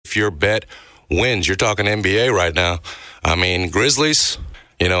if your bet wins. You're talking NBA right now. I mean, Grizzlies,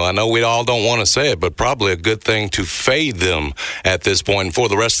 I know we all don't want to say it, but probably a good thing to fade them at this point for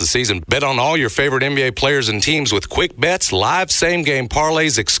the rest of the season. Bet on all your favorite NBA players and teams with quick bets, live same-game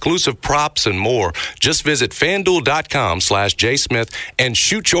parlays, exclusive props, and more. Just visit FanDuel.com/JSmith and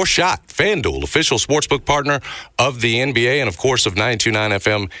shoot your shot. FanDuel, official sportsbook partner of the NBA and, of course, of 92.9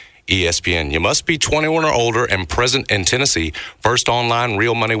 FM ESPN. You must be 21 or older and present in Tennessee. First online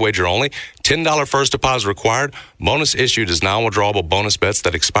real money wager only. $10 first deposit required. Bonus issued as non-withdrawable bonus bets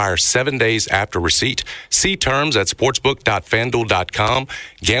that expire 7 days after receipt. See terms at sportsbook.fanduel.com.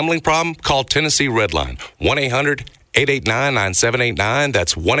 Gambling problem? Call Tennessee Redline. 1-800-889-9789.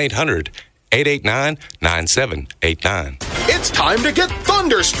 That's 1-800-889-9789. It's time to get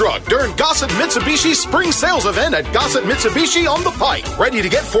thunderstruck during Gossett Mitsubishi's spring sales event at Gossett Mitsubishi on the Pike. Ready to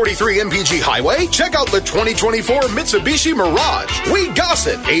get 43 MPG Highway? Check out the 2024 Mitsubishi Mirage. We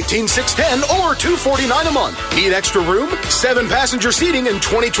Gossett, $18,610 or $249 a month. Need extra room? 7-passenger seating in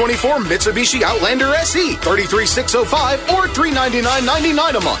 2024 Mitsubishi Outlander SE, $33,605 or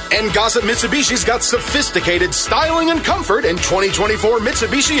 $399.99 a month. And Gossett Mitsubishi's got sophisticated styling and comfort in 2024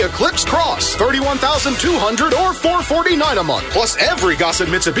 Mitsubishi Eclipse Cross, $31,200 or $449 a month. Plus, every Gossett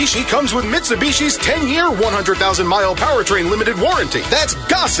Mitsubishi comes with Mitsubishi's 10-year, 100,000-mile powertrain limited warranty. That's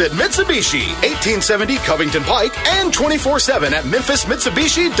Gossett Mitsubishi, 1870 Covington Pike, and 24/7 at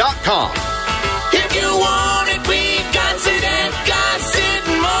MemphisMitsubishi.com. If you want it, we Gossett and Gossett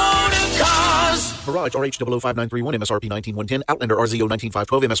Motor Cars. Mirage RH005931, MSRP 19110, Outlander RZO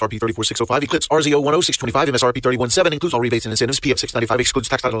 19512, MSRP 34605, Eclipse RZO 10625, MSRP 317, includes all rebates and incentives, PF 695, excludes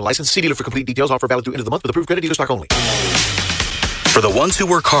tax, title, and license. See dealer for complete details. Offer valid through end of the month with approved credit dealer stock only. For the ones who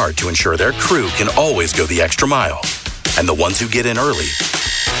work hard to ensure their crew can always go the extra mile, and the ones who get in early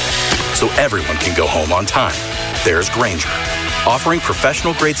so everyone can go home on time, there's Grainger, offering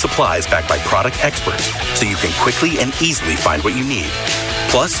professional-grade supplies backed by product experts so you can quickly and easily find what you need.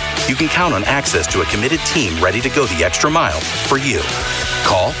 Plus, you can count on access to a committed team ready to go the extra mile for you.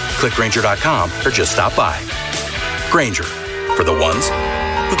 Call, click Grainger.com, or just stop by. Grainger, for the ones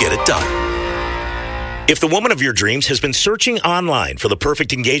who get it done. If the woman of your dreams has been searching online for the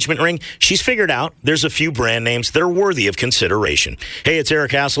perfect engagement ring, she's figured out there's a few brand names that are worthy of consideration. Hey, it's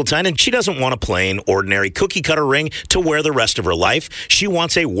Eric Hasseltine, and she doesn't want a plain, ordinary cookie-cutter ring to wear the rest of her life. She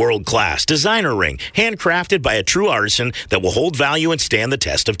wants a world-class designer ring, handcrafted by a true artisan that will hold value and stand the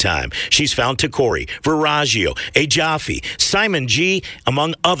test of time. She's found Tacori, Verragio, Ajafi, Simon G.,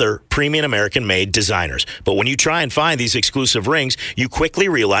 among other premium American-made designers. But when you try and find these exclusive rings, you quickly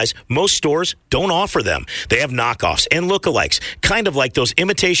realize most stores don't offer them. They have knockoffs and lookalikes, kind of like those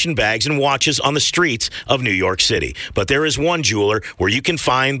imitation bags and watches on the streets of New York City. But there is one jeweler where you can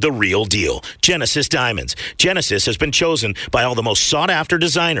find the real deal, Genesis Diamonds. Genesis has been chosen by all the most sought-after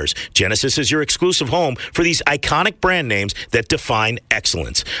designers. Genesis is your exclusive home for these iconic brand names that define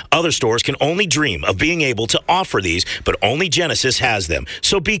excellence. Other stores can only dream of being able to offer these, but only Genesis has them.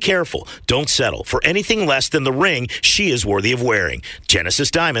 So be careful. Don't settle for anything less than the ring she is worthy of wearing.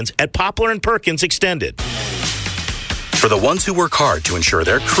 Genesis Diamonds at Poplar and Perkins Extended. For the ones who work hard to ensure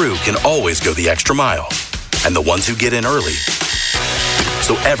their crew can always go the extra mile, and the ones who get in early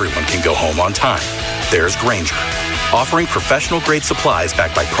so everyone can go home on time, there's Grainger, offering professional-grade supplies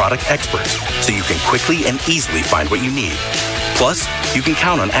backed by product experts so you can quickly and easily find what you need. Plus, you can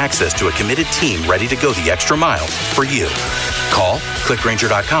count on access to a committed team ready to go the extra mile for you. Call, click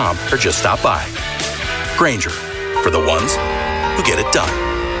Grainger.com, or just stop by. Grainger, for the ones who get it done.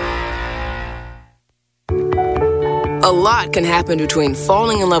 A lot can happen between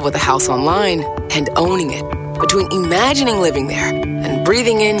falling in love with a house online and owning it, between imagining living there and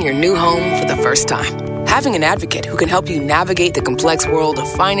breathing in your new home for the first time. Having an advocate who can help you navigate the complex world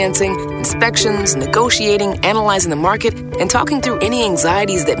of financing, inspections, negotiating, analyzing the market, and talking through any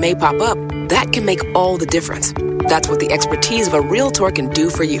anxieties that may pop up, that can make all the difference. That's what the expertise of a Realtor can do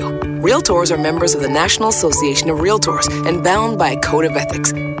for you. Realtors are members of the National Association of Realtors and bound by a code of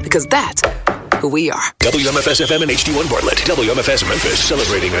ethics, because that's who we are. WMFS-FM and HD1 Bartlett. WMFS Memphis,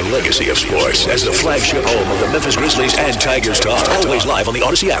 celebrating a legacy of sports as the flagship home of the Memphis Grizzlies and Tigers Talk. Always live on the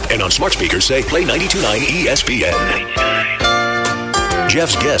Odyssey app and on smart speakers. Say, play 92.9 ESPN.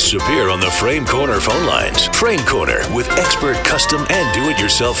 Jeff's guests appear on the Frame Corner phone lines. Frame Corner, with expert custom and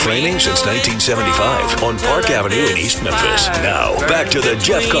do-it-yourself framing since 1975 on Park Avenue in East Memphis. Now, back to the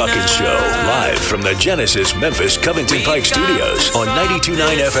Jeff Calkins Show, live from the Genesis Memphis Covington Pike Studios on 92.9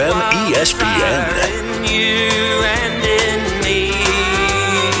 FM ESPN. In you and in me.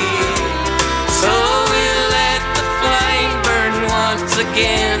 So we'll let the flame burn once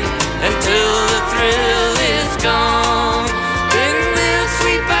again until the thrill is gone. Then we'll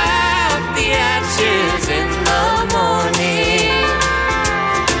sweep out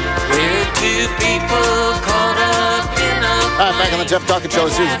Back on the Jeff Talking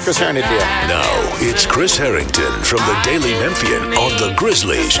Show, this is Chris Herrington here. Now, it's Chris Herrington from the Daily Memphian on the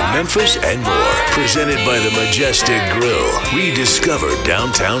Grizzlies, Memphis, and more. Presented by the Majestic Grill. Rediscover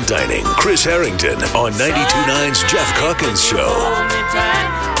downtown dining. Chris Herrington on 92.9's Jeff Calkins Show.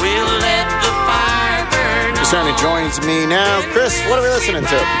 Chris Herrington joins me now. Chris, what are we listening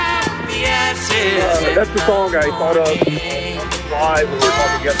to? That's the song I thought of live when we were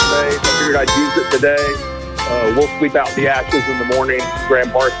talking yesterday. I figured I'd use it today. We'll Sweep Out the Ashes in the Morning,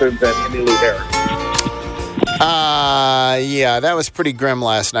 Graham Parsons and Emmylou Harris. Yeah, that was pretty grim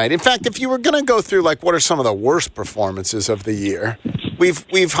last night. In fact, if you were going to go through, like, what are some of the worst performances of the year, we've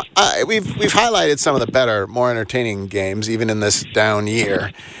highlighted some of the better, more entertaining games, even in this down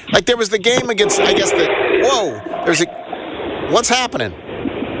year. Like, there was the game against, I guess, what's happening?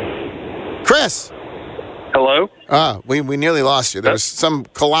 Chris? Hello? We nearly lost you. There was some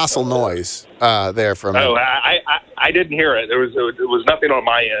colossal noise there for a minute. Oh, I didn't hear it. There was nothing on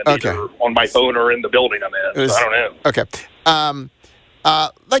my end, either on my phone or in the building I'm in. So I don't know. Okay.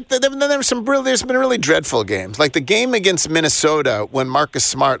 There's been really dreadful games. Like the game against Minnesota when Marcus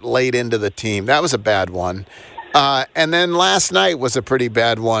Smart laid into the team. That was a bad one. And then last night was a pretty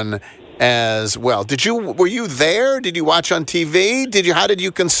bad one as well. Were you there? Did you watch on TV? How did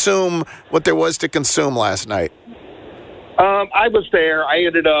you consume what there was to consume last night? I was there. I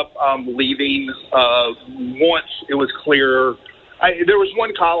ended up leaving once it was clear. There was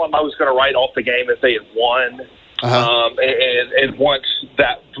one column I was going to write off the game if they had won. And once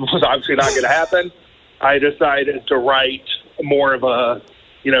that was obviously not going to happen, I decided to write more of a,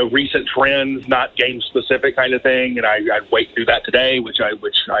 recent trends, not game-specific kind of thing, and I'd wait to do that today, which I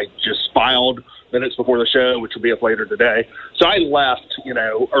just filed minutes before the show, which will be up later today. So I left,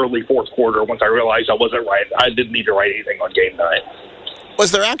 early fourth quarter once I realized I wasn't right. I didn't need to write anything on game night.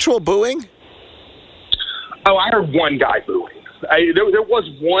 Was there actual booing? Oh, I heard one guy booing. There was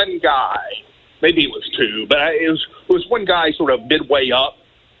one guy, maybe it was two, but it was one guy sort of midway up,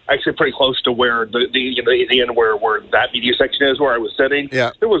 actually pretty close to where the end where that media section is, where I was sitting.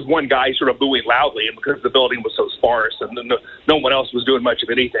 Yeah. There was one guy sort of booing loudly, and because the building was so sparse and no one else was doing much of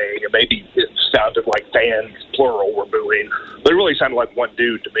anything, and maybe it sounded like fans, plural, were booing. But it really sounded like one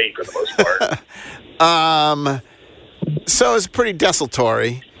dude to me for the most part. So it's pretty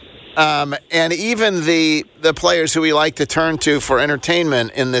desultory. And even the players who we like to turn to for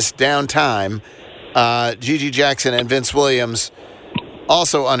entertainment in this downtime, Jaren Jackson and Vince Williams,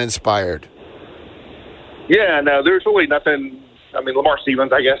 also uninspired. Yeah, no, there's really nothing. I mean, Lamar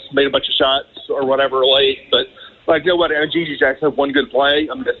Stevens, I guess, made a bunch of shots or whatever late, but nobody. Jaren Jackson had one good play.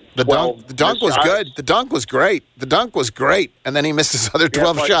 I mean, the dunk was good. The dunk was great. And then he missed his other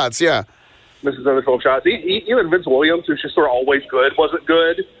 12 shots. Yeah, missed his other 12 shots. Even Vince Williams, who's just sort of always good, wasn't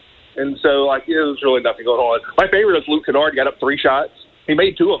good. And so, it was really nothing going on. My favorite is Luke Kennard. Got up 3 shots. He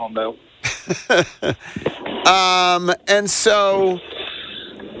made 2 of them, though. And so,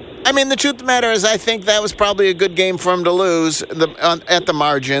 I mean, the truth of the matter is I think that was probably a good game for him to lose at the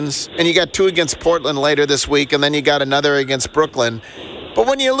margins. And you got 2 against Portland later this week, and then you got another against Brooklyn. But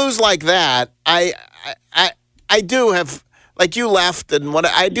when you lose like that, I do have, like you left, and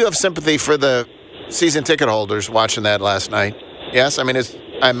I do have sympathy for the season ticket holders watching that last night. Yes, I mean,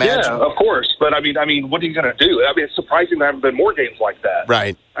 I imagine. Yeah, of course. But I mean, what are you going to do? I mean, it's surprising there haven't been more games like that.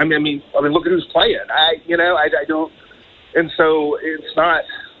 Right. I mean, look at who's playing. I don't. And so it's not.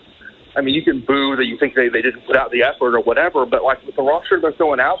 I mean, you can boo that you think they didn't put out the effort or whatever, but with the roster they're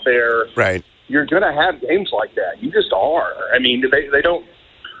throwing out there, right? You're going to have games like that. You just are. I mean, they don't.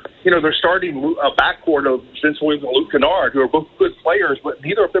 They're starting a backcourt of Vince Williams and Luke Kennard, who are both good players, but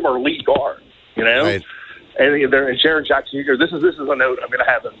neither of them are lead guards. Right. And Jaren Jackson, this is a note I'm going to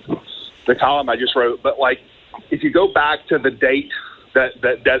have in the column I just wrote. But if you go back to the date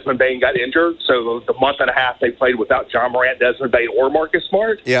that Desmond Bane got injured, so the month and a half they played without John Morant, Desmond Bane, or Marcus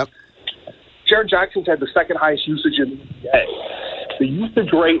Smart. Yep. Jaren Jackson's had the second highest usage in the NBA. The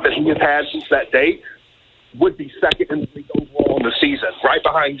usage rate that he has had since that date would be second in the league overall in the season, right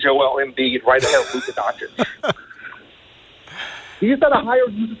behind Joel Embiid, right ahead of Luka Doncic. He's got a higher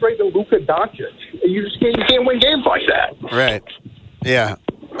usage rate than Luka Doncic. You can't win games like that. Right. Yeah.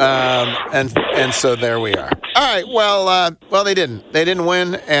 And so there we are. All right. Well, they didn't. They didn't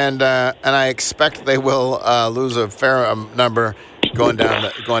win, and I expect they will lose a fair number going down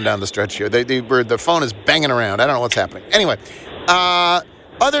the stretch here. The phone is banging around. I don't know what's happening. Anyway,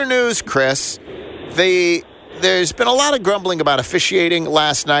 other news, Chris. There's been a lot of grumbling about officiating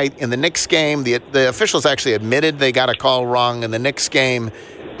last night in the Knicks game. The officials actually admitted they got a call wrong in the Knicks game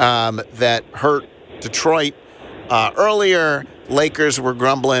that hurt Detroit. Earlier, Lakers were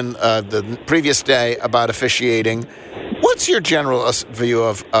grumbling the previous day about officiating. What's your general view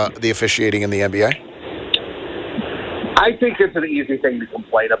of the officiating in the NBA? I think it's an easy thing to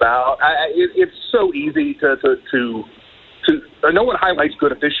complain about. It's so easy to no one highlights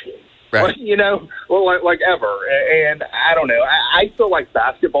good officiating. Right. Like ever. And I don't know. I feel like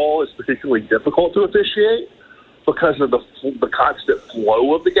basketball is particularly difficult to officiate because of the constant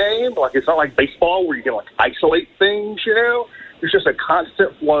flow of the game. Like, it's not like baseball where you can, like, isolate things, There's just a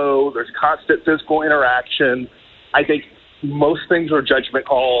constant flow. There's constant physical interaction. I think most things are judgment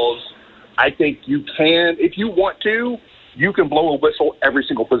calls. I think you can, if you want to, you can blow a whistle every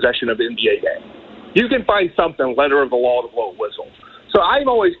single possession of the NBA game. You can find something, letter of the law, to blow a whistle. So I've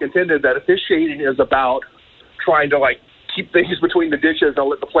always contended that officiating is about trying to, like, keep things between the dishes and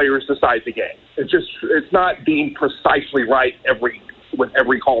let the players decide the game. It's not being precisely right with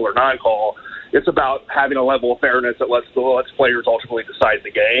every call or non-call. It's about having a level of fairness that lets players ultimately decide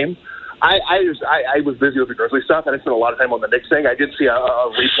the game. I was busy with the Grizzlies stuff, and I spent a lot of time on the Knicks thing. I did see a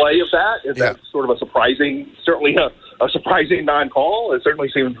replay of that. That's sort of a surprising non-call. It certainly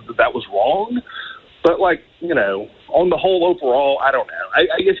seems that was wrong. But, on the whole, overall, I don't know.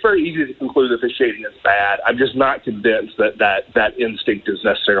 It's very easy to conclude that officiating is bad. I'm just not convinced that instinct is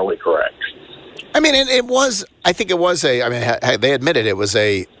necessarily correct. I mean, it was. I think it was they admitted it was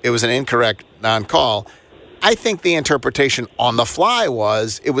an incorrect non-call. I think the interpretation on the fly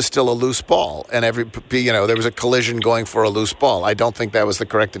was it was still a loose ball, and there was a collision going for a loose ball. I don't think that was the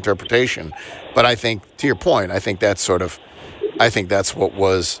correct interpretation, but I think, to your point, I think that's what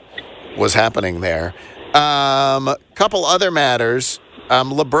was happening there. Couple other matters.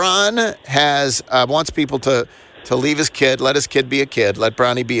 LeBron wants people to leave his kid, let his kid be a kid, let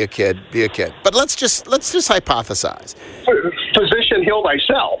Bronny be a kid. But let's just hypothesize. Physician, heal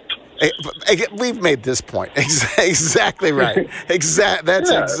thyself. We've made this point. Exactly right.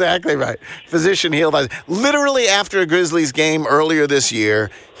 That's exactly right. Physician heal thyself. Literally after a Grizzlies game earlier this year,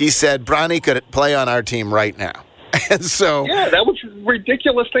 he said Bronny could play on our team right now. And so, that was a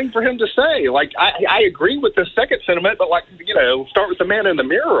ridiculous thing for him to say. Like, I agree with the second sentiment, but start with the man in the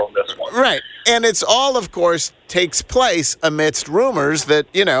mirror on this one. Right. And it's all, of course, takes place amidst rumors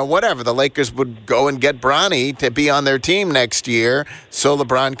that, the Lakers would go and get Bronny to be on their team next year so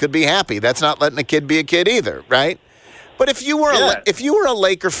LeBron could be happy. That's not letting a kid be a kid either, right? But if you were a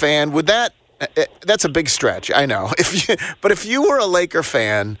Laker fan, would that's a big stretch, I know. But if you were a Laker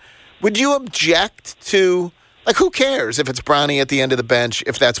fan, would you object to, who cares if it's Bronny at the end of the bench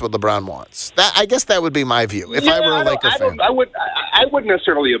if that's what LeBron wants? I guess that would be my view if I were a Laker fan. I wouldn't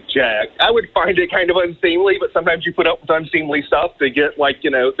necessarily object. I would find it kind of unseemly, but sometimes you put up with unseemly stuff to get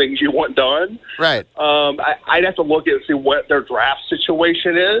things you want done. Right. I'd have to look at see what their draft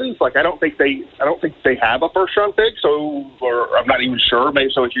situation is. I don't think they have a first round pick, or I'm not even sure.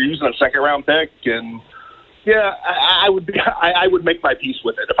 Maybe so. If you're using a second round pick, and I would make my peace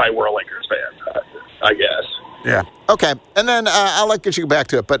with it if I were a Lakers fan. I guess. Yeah. Okay. And then I'll get you back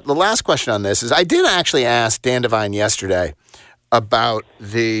to it. But the last question on this is I did actually ask Dan Devine yesterday about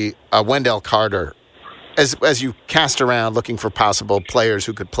the Wendell Carter as you cast around looking for possible players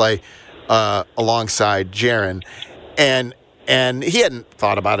who could play alongside Jaren. And he hadn't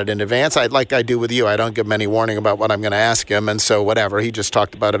thought about it in advance. Like I do with you. I don't give him any warning about what I'm going to ask him. And so whatever. He just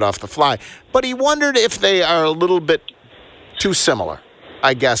talked about it off the fly. But he wondered if they are a little bit too similar,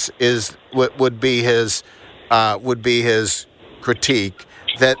 I guess, is what would be his critique,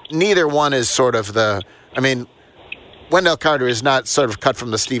 that neither one is sort of Wendell Carter is not sort of cut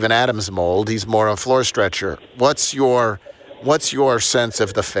from the Steven Adams mold. He's more a floor stretcher. What's your sense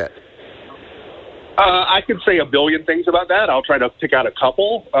of the fit? I could say a billion things about that. I'll try to pick out a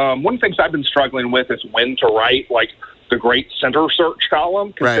couple. One of the things I've been struggling with is when to write the great center search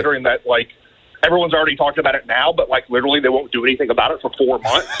column, considering that everyone's already talked about it now, but literally they won't do anything about it for 4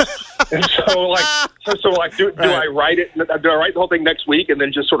 months. And so do I write it? Do I write the whole thing next week and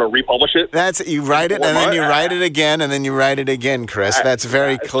then just sort of republish it? You write it and then you write it again and then you write it again, Chris. That's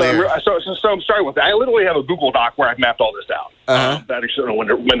very clear. So I'm starting with that. I literally have a Google Doc where I've mapped all this out. That is sort of when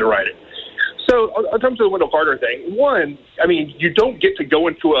to write it. So in terms of the Wendell Carter thing, one, you don't get to go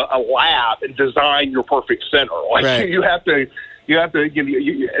into a lab and design your perfect center. You have to.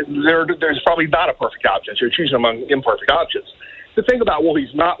 There's probably not a perfect option. So you're choosing among imperfect options. The thing about,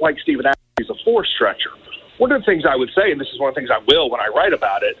 he's not like Steven Adams, he's a floor stretcher. One of the things I would say, and this is one of the things I will when I write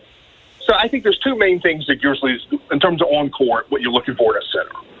about it, so I think there's two main things that Grizzlies, in terms of on-court, what you're looking for in a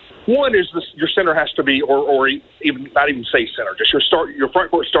center. One is your center has to be, or even not even say center, just your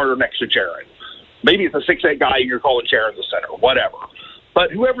front court starter next to Jaren. Maybe it's a 6'8" guy and you're calling Jaren the center, whatever.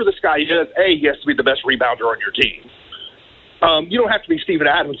 But whoever this guy is, he has to be the best rebounder on your team. You don't have to be Steven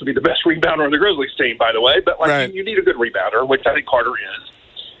Adams to be the best rebounder on the Grizzlies team, by the way, but you need a good rebounder, which I think Carter is.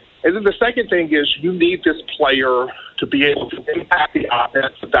 And then the second thing is you need this player to be able to impact the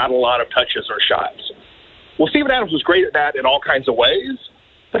offense without a lot of touches or shots. Well, Steven Adams was great at that in all kinds of ways,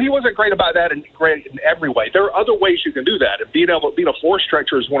 but he wasn't great about that and great in every way. There are other ways you can do that, and being a floor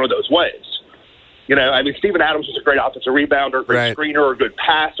stretcher is one of those ways. Steven Adams was a great offensive rebounder, great screener, a good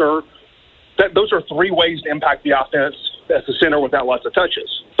passer. Those are three ways to impact the offense as a center without lots of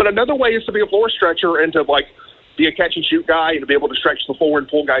touches. But another way is to be a floor stretcher and to be a catch-and-shoot guy and to be able to stretch the floor and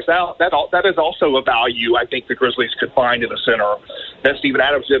pull guys out. That is also a value I think the Grizzlies could find in a center that Steven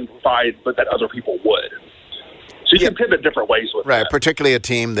Adams didn't provide, but that other people would. So you can pivot different ways with that. Particularly a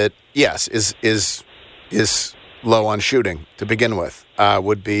team that, yes, is low on shooting to begin with. It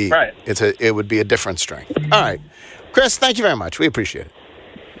would be a different strength. All right. Chris, thank you very much. We appreciate it.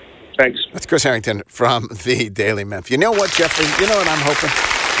 Thanks. That's Chris Herrington from the Daily Memph. You know what, Jeffrey? You know what I'm hoping?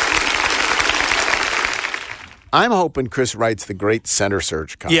 I'm hoping Chris writes the great center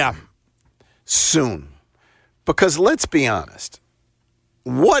search column. Yeah. Soon. Because let's be honest.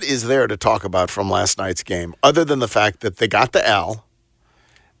 What is there to talk about from last night's game other than the fact that they got the L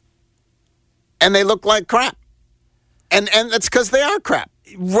and they look like crap? And that's because they are crap.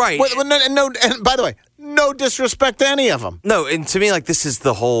 Right. And by the way, no disrespect to any of them. No, and to me, this is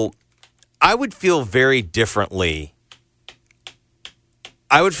the whole... I would feel very differently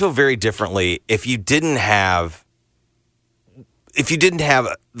if you didn't have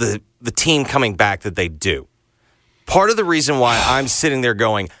the team coming back that they do. Part of the reason why I'm sitting there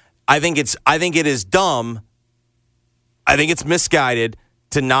going, I think it is dumb, I think it's misguided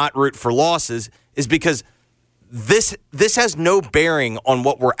to not root for losses is because this has no bearing on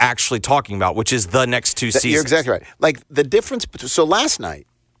what we're actually talking about, which is the next two seasons. You're exactly right. The difference. So last night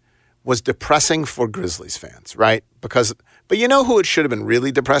was depressing for Grizzlies fans, right? But you know who it should have been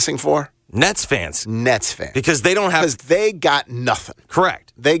really depressing for? Nets fans. Because they don't have... Because they got nothing.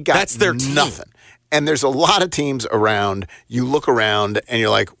 Correct. That's their nothing. Team. And there's a lot of teams around. You look around and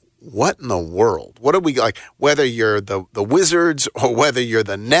you're like, what in the world? What are we like? Whether you're the Wizards or whether you're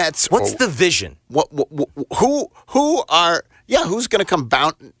the Nets. What's the vision? Who's going to come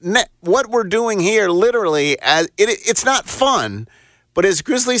bounce? What we're doing here, literally, it's not fun. But as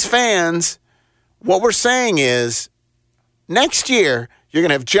Grizzlies fans, what we're saying is, next year you're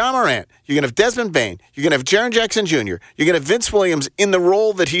going to have John Morant, you're going to have Desmond Bane, you're going to have Jaren Jackson Jr., you're going to have Vince Williams in the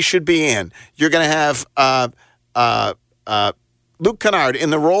role that he should be in. You're going to have Luke Kennard in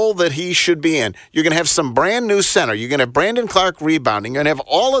the role that he should be in. You're going to have some brand new center. You're going to have Brandon Clark rebounding. You're going to have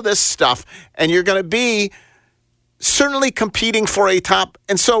all of this stuff, and you're going to be certainly competing for a top.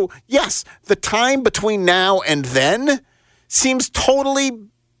 And so, yes, the time between now and then seems totally,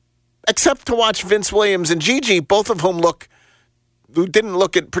 except to watch Vince Williams and Gigi, both of whom didn't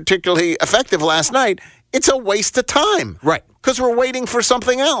look particularly effective last night. It's a waste of time. Right. Because we're waiting for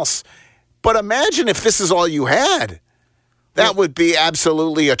something else. But imagine if this is all you had. That would be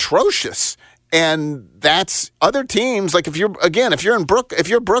absolutely atrocious. And that's other teams. If you're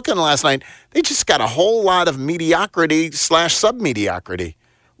Brooklyn last night, they just got a whole lot of mediocrity / sub-mediocrity.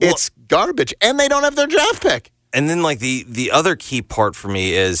 It's garbage. And they don't have their draft pick. And then, the other key part for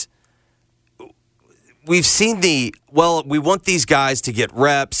me is we've seen we want these guys to get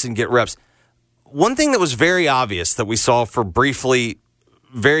reps. One thing that was very obvious that we saw for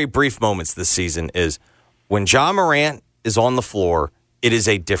very brief moments this season is when John Morant is on the floor, it is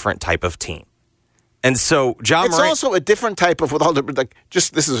a different type of team. And so Morant... It's also a different type of,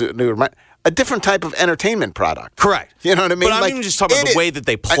 this is a different type of entertainment product. Correct. You know what I mean? But I'm even just talking about the way that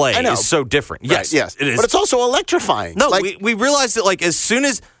they play is so different. Yes, yes. It is. But it's also electrifying. No, we realized that as soon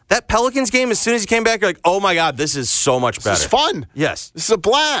as that Pelicans game, as soon as he came back, you're like, oh my God, this is so much better. This is fun. Yes. This is a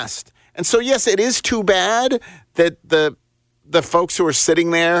blast. And so, yes, it is too bad that the folks who are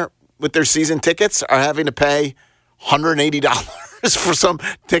sitting there with their season tickets are having to pay $180 for some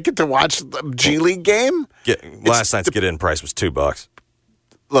ticket to watch the G League game. Last night's get-in price was $2.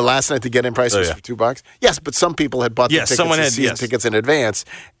 The last night the get-in price was for $2. Yes, but some people had bought the tickets, tickets in advance,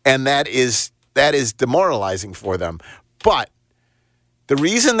 and that is demoralizing for them. But the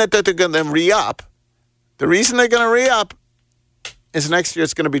reason that they're going to re-up, is next year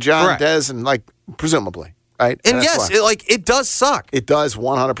it's going to be John, Dez, and presumably, right? And yes, it does suck. It does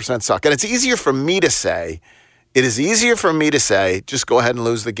 100% suck, and it's easier for me to say. It is easier for me to say, just go ahead and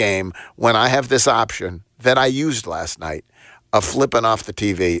lose the game when I have this option that I used last night of flipping off the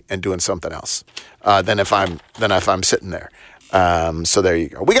TV and doing something else than if I'm sitting there. So there you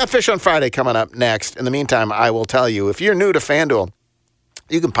go. We got Fish on Friday coming up next. In the meantime, I will tell you, if you're new to FanDuel,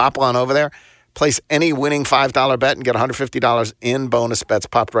 you can pop on over there, Place any winning $5 bet and get $150 in bonus bets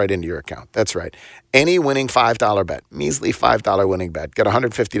popped right into your account. That's right. Any winning $5 bet, measly $5 winning bet, get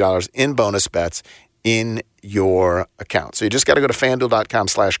 $150 in bonus bets in your account. So you just got to go to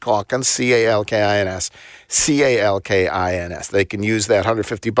FanDuel.com/Calkins, CALKINS, CALKINS. They can use that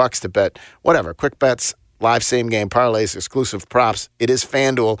 $150 to bet whatever, quick bets, live same-game parlays, exclusive props. It is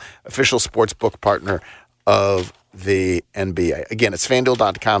FanDuel, official sportsbook partner of the NBA. Again, it's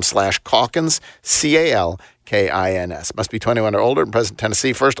FanDuel.com/Calkins, CALKINS. Must be 21 or older in present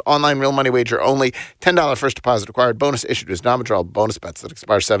Tennessee. First online real money wager only. $10 first deposit required. Bonus issued as non-withdrawable bonus bets that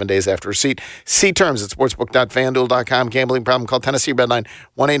expire 7 days after receipt. See terms at sportsbook.fanduel.com. Gambling problem? Call Tennessee Redline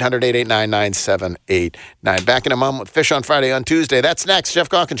 1-800-889-9789. Back in a moment with Fish on Friday on Tuesday. That's next. Jeff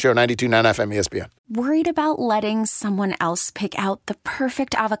Calkins Show, 92.9 FM ESPN. Worried about letting someone else pick out the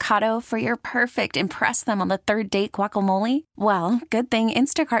perfect avocado for your perfect impress them on the third date guacamole? Well, good thing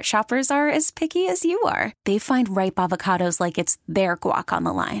Instacart shoppers are as picky as you are. They find ripe avocados like it's their guac on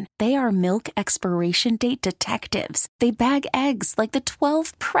the line. They are milk expiration date detectives. They bag eggs like the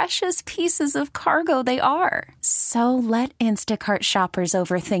 12 precious pieces of cargo they are. So let Instacart shoppers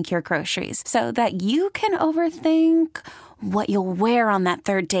overthink your groceries so that you can overthink what you'll wear on that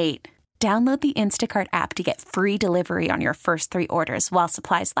third date. Download the Instacart app to get free delivery on your first 3 orders while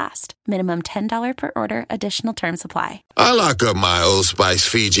supplies last. Minimum $10 per order. Additional terms apply. I lock up my Old Spice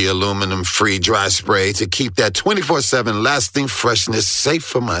Fiji aluminum-free dry spray to keep that 24/7 lasting freshness safe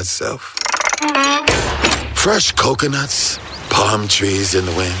for myself. Fresh coconuts, palm trees in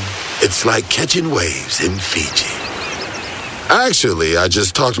the wind. It's like catching waves in Fiji. Actually, I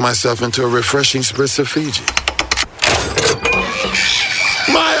just talked myself into a refreshing spritz of Fiji.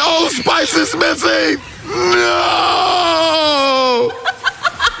 My Old Spice is missing! No!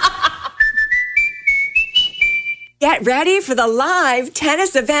 Get ready for the live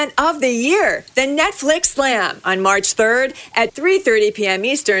tennis event of the year, the Netflix Slam, on March 3rd at 3:30 p.m.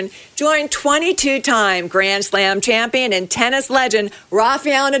 Eastern. Join 22-time Grand Slam champion and tennis legend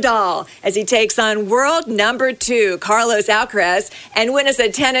Rafael Nadal as he takes on world number 2 Carlos Alcaraz and witness a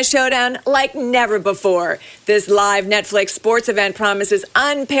tennis showdown like never before. This live Netflix sports event promises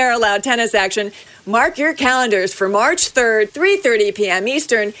unparalleled tennis action. Mark your calendars for March 3rd, 3:30 p.m.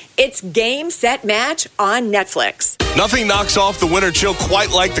 Eastern. It's Game, Set, Match on Netflix. Nothing knocks off the winter chill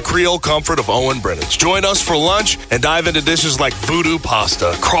quite like the Creole comfort of Owen Brennan's. Join us for lunch and dive into dishes like voodoo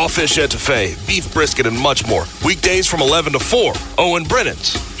pasta, crawfish etouffee, beef brisket, and much more. Weekdays from 11 to 4. Owen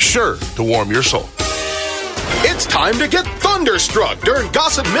Brennan's, sure to warm your soul. It's time to get thunderstruck during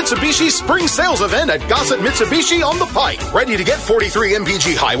Gossett Mitsubishi's spring sales event at Gossett Mitsubishi on the Pike. Ready to get 43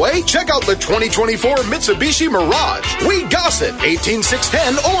 MPG Highway? Check out the 2024 Mitsubishi Mirage. We Gossett,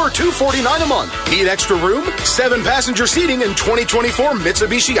 $18,610 or $249 a month. Need extra room? 7-passenger seating in 2024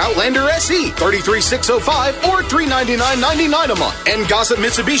 Mitsubishi Outlander SE, $33,605 or $399.99 a month. And Gossett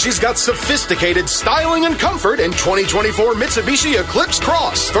Mitsubishi's got sophisticated styling and comfort in 2024 Mitsubishi Eclipse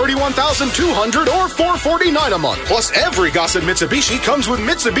Cross, $31,200 or $449 a month. Plus, every Gossett Mitsubishi comes with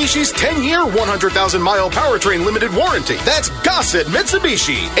Mitsubishi's 10-year, 100,000-mile powertrain limited warranty. That's Gossett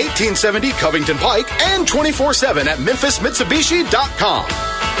Mitsubishi, 1870 Covington Pike, and 24/7 at MemphisMitsubishi.com.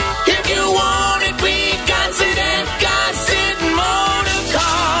 If you want it, we got it at Gossett Motor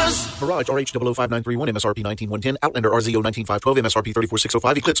Cars. Mirage RH00591 MSRP 19110, Outlander RZO 19512 MSRP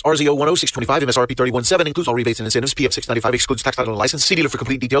 34605, Eclipse RZO 10625 MSRP 317, includes all rebates and incentives. PF 695 excludes tax, title, and license. See dealer for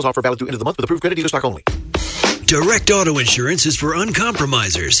complete details. Offer valid through end of the month with approved credit dealer stock only. Direct Auto Insurance is for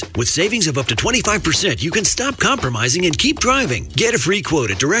uncompromisers. With savings of up to 25%, you can stop compromising and keep driving. Get a free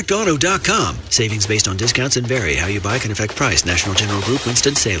quote at directauto.com. Savings based on discounts and vary. How you buy can affect price. National General Group,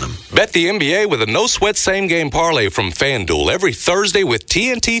 Winston-Salem. Bet the NBA with a no-sweat same-game parlay from FanDuel every Thursday with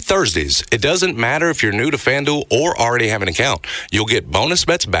TNT Thursdays. It doesn't matter if you're new to FanDuel or already have an account. You'll get bonus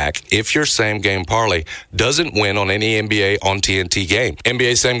bets back if your same-game parlay doesn't win on any NBA on TNT game.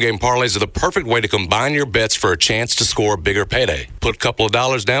 NBA same-game parlays are the perfect way to combine your bets for a chance to score a bigger payday. Put a couple of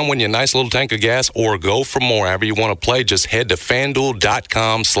dollars down, win you a nice little tank of gas, or go for more. However you want to play, just head to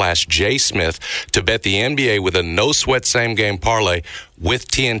FanDuel.com/JSmith to bet the NBA with a no-sweat same-game parlay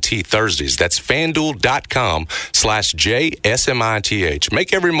with TNT Thursdays. That's FanDuel.com/JSMITH.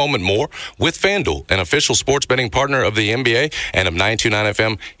 Make every moment more with FanDuel, an official sports betting partner of the NBA and of 92.9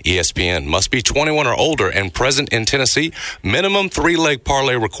 FM ESPN. Must be 21 or older and present in Tennessee. Minimum 3-leg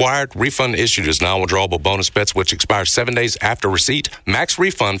parlay required. Refund issued as non-withdrawable bonus bets, which expire 7 days after receipt. Max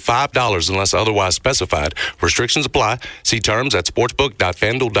refund $5 unless otherwise specified. Restrictions apply. See terms at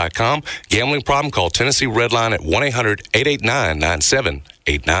sportsbook.fanduel.com. Gambling problem? Call Tennessee Redline at 1-800-889-9789.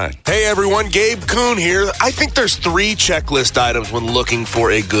 Hey everyone, Gabe Kuhn here. I think there's 3 checklist items when looking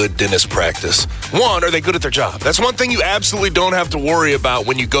for a good dentist practice. 1, are they good at their job? That's one thing you absolutely don't have to worry about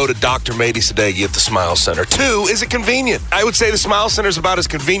when you go to Dr. Mady Sadeghi at the Smile Center. 2, is it convenient? I would say the Smile Center is about as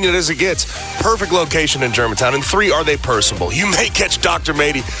convenient as it gets. Perfect location in Germantown. And 3, are they personable? You may catch Dr.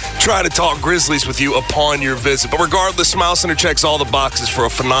 Mady trying to talk Grizzlies with you upon your visit. But regardless, Smile Center checks all the boxes for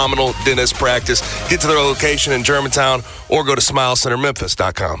a phenomenal dentist practice. Get to their location in Germantown or go to SmileCenterMemphis.com.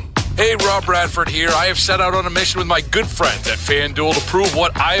 Hey, Rob Bradford here. I have set out on a mission with my good friends at FanDuel to prove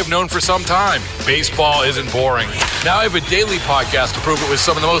what I have known for some time. Baseball isn't boring. Now I have a daily podcast to prove it with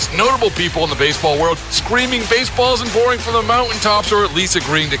some of the most notable people in the baseball world, screaming baseball isn't boring from the mountaintops, or at least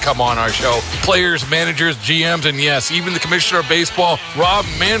agreeing to come on our show. Players, managers, GMs, and yes, even the commissioner of baseball, Rob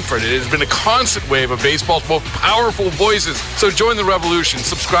Manfred. It has been a constant wave of baseball's most powerful voices. So join the revolution.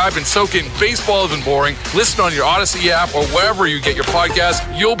 Subscribe and soak in Baseball Isn't Boring. Listen on your Odyssey app or wherever you get your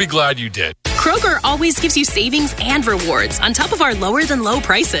podcast. You'll be glad you did. Kroger always gives you savings and rewards on top of our lower-than-low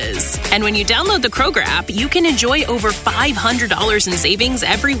prices. And when you download the Kroger app, you can enjoy over $500 in savings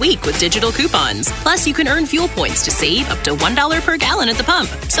every week with digital coupons. Plus, you can earn fuel points to save up to $1 per gallon at the pump.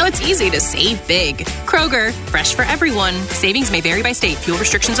 So it's easy to save big. Kroger, fresh for everyone. Savings may vary by state. Fuel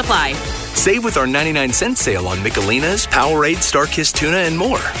restrictions apply. Save with our 99-cent sale on Michelinas, Powerade, Starkist Tuna, and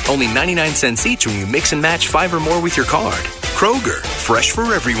more. Only 99 cents each when you mix and match 5 or more with your card. Kroger, fresh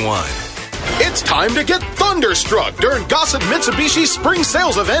for everyone. It's time to get thunderstruck during Gossett Mitsubishi's spring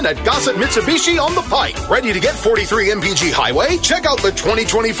sales event at Gossett Mitsubishi on the Pike. Ready to get 43 MPG Highway? Check out the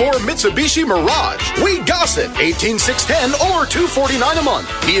 2024 Mitsubishi Mirage. We Gossett, $18,610 or $249 a month.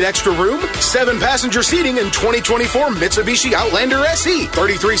 Need extra room? 7-passenger seating in 2024 Mitsubishi Outlander SE,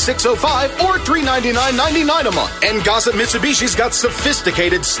 $33,605 or $399.99 a month. And Gossett Mitsubishi's got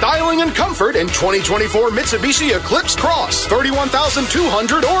sophisticated styling and comfort in 2024 Mitsubishi Eclipse Cross,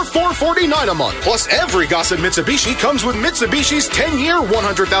 $31,200 or $449 a month. Plus, every Gossett Mitsubishi comes with Mitsubishi's 10-year,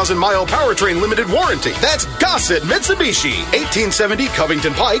 100,000-mile powertrain limited warranty. That's Gossett Mitsubishi, 1870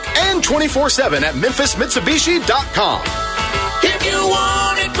 Covington Pike, and 24/7 at MemphisMitsubishi.com. If you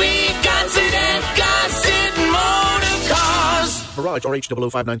want it, we got it at Gossett Motor Cars. Mirage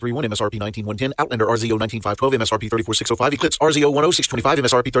RH005931 MSRP 19110, Outlander RZO 19512 MSRP 34605, Eclipse RZO 10625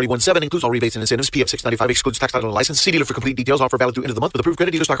 MSRP 317, includes all rebates and incentives. PF 695 excludes tax title and license. See dealer for complete details. Offer valid through end of the month with approved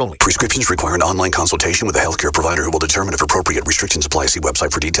credit dealer stock only. Prescriptions require an online consultation with a healthcare provider who will determine if appropriate. Restrictions apply. See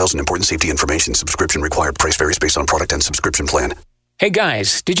website for details and important safety information. Subscription required. Price varies based on product and subscription plan. Hey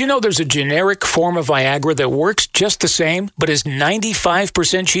guys, did you know there's a generic form of Viagra that works just the same, but is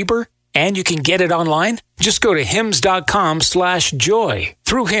 95% cheaper? And you can get it online? Just go to hims.com/joy.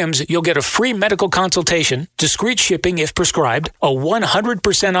 Through Hims, you'll get a free medical consultation, discreet shipping if prescribed, a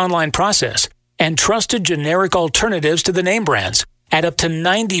 100% online process, and trusted generic alternatives to the name brands at up to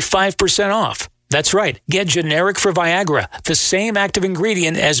 95% off. That's right. Get generic for Viagra, the same active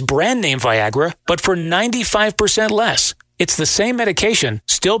ingredient as brand name Viagra, but for 95% less. It's the same medication,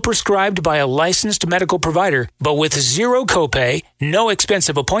 still prescribed by a licensed medical provider, but with zero copay, no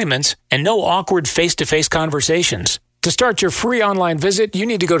expensive appointments, and no awkward face-to-face conversations. To start your free online visit, you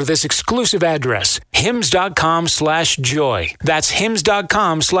need to go to this exclusive address, hims.com/joy. That's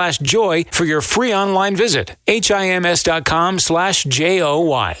hims.com/joy for your free online visit.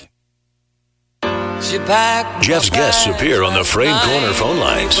 HIMS.com/JOY. Jeff's guests appear on the Frame Corner phone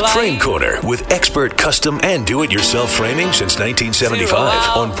lines. Frame Corner, with expert custom and do-it-yourself framing since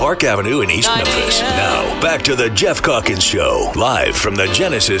 1975 on Park Avenue in East Memphis. Now, back to the Jeff Calkins Show, live from the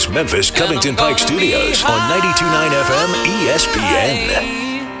Genesis Memphis Covington Pike Studios on 92.9 FM ESPN.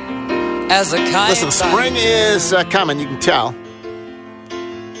 Listen, spring is coming, you can tell.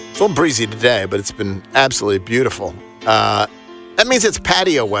 It's a little breezy today, but it's been absolutely beautiful. That means it's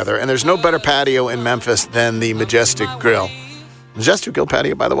patio weather, and there's no better patio in Memphis than the Majestic Grill. Majestic Grill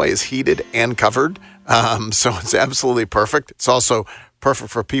patio, by the way, is heated and covered, so it's absolutely perfect. It's also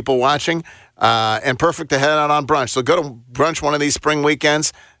perfect for people watching, and perfect to head out on brunch. So go to brunch one of these spring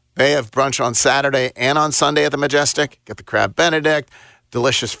weekends. They have brunch on Saturday and on Sunday at the Majestic. Get the crab benedict,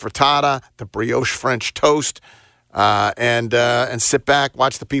 delicious frittata, the brioche French toast, and sit back,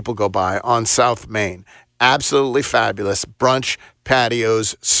 watch the people go by on South Main. Absolutely fabulous. Brunch,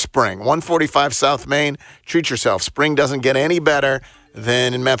 patios, spring. 145 South Main. Treat yourself. Spring doesn't get any better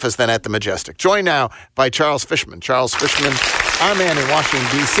than in Memphis than at the Majestic. Joined now by Charles Fishman. Charles Fishman, our man in Washington,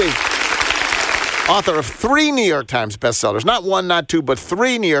 D.C. Author of 3 New York Times bestsellers. Not 1, not 2, but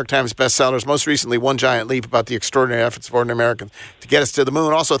 3 New York Times bestsellers. Most recently, One Giant Leap, about the extraordinary efforts of ordinary Americans to get us to the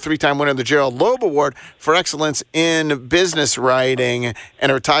moon. Also, 3-time winner of the Gerald Loeb Award for excellence in business writing,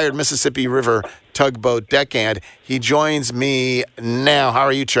 and a retired Mississippi River tugboat deckhand. He joins me now. How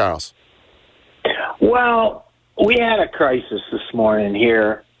are you, Charles? Well, we had a crisis this morning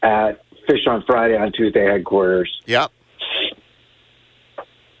here at Fish on Friday on Tuesday headquarters. Yep.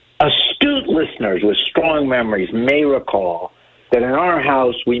 Astute listeners with strong memories may recall that in our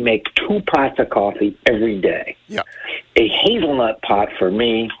house we make 2 pots of coffee every day. Yeah. A hazelnut pot for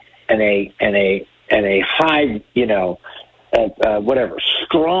me and a high,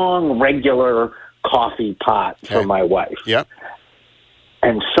 strong regular coffee pot for my wife. Yep.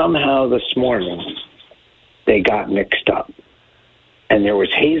 And somehow this morning they got mixed up. And there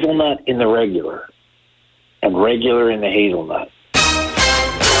was hazelnut in the regular and regular in the hazelnut.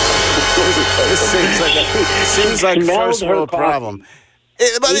 This seems like first world problem.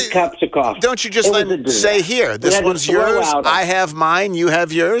 8 cups of coffee. Don't you just say, here, this one's yours, I have mine, you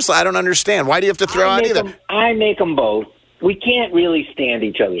have yours? I don't understand. Why do you have to throw out either? I make them both. We can't really stand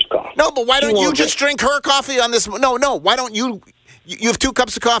each other's coffee. No, but why don't you just drink her coffee on this? No, why don't you... You have 2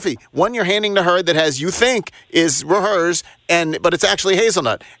 cups of coffee. One you're handing to her that has, you think, is hers, but it's actually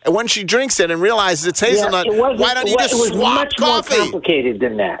hazelnut. And when she drinks it and realizes it's hazelnut, why don't you just swap coffee? It was much more complicated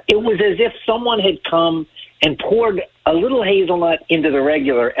than that. It was as if someone had come and poured a little hazelnut into the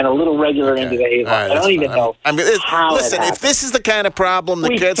regular and a little regular into the hazelnut. Right, I don't even know how listen, if this is the kind of problem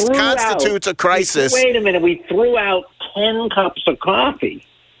that constitutes a crisis... Wait a minute. We threw out 10 cups of coffee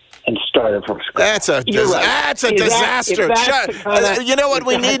and started from scratch. That's a disaster. You know what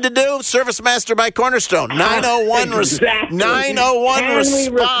we need to do? Service Master by Cornerstone. 901 respond.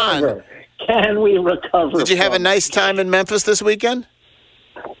 Can we recover? Did you have a nice time in Memphis this weekend?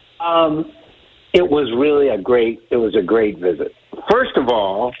 It was really a great visit. First of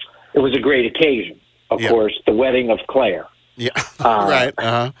all, it was a great occasion. Of course, the wedding of Claire. Yeah. Right.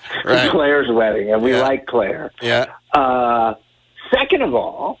 Claire's wedding, and we like Claire. Yeah. Second of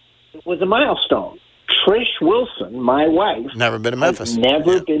all, it was a milestone. Trish Wilson, my wife, never been to Memphis.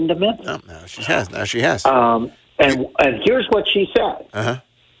 Never been to Memphis. No, now she has. And here's what she said.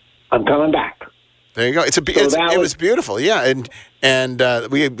 I'm coming back. There you go. It was beautiful. Yeah, and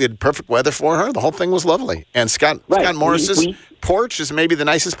we had perfect weather for her. The whole thing was lovely. And Scott Morris's porch is maybe the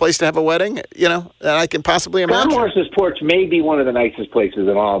nicest place to have a wedding, that I can possibly imagine. Scott Morris's porch may be one of the nicest places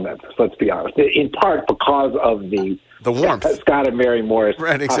in all of Memphis, let's be honest. In part because of the warmth. Scott and Mary Morris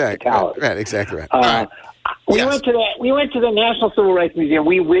hospitality. Right, exactly right. We went to the National Civil Rights Museum.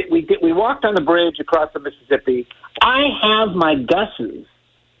 We walked on the bridge across the Mississippi. I have my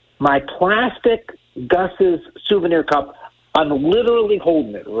plastic Gus's souvenir cup. I'm literally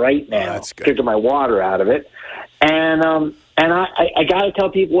holding it right now, drinking my water out of it. And I got to tell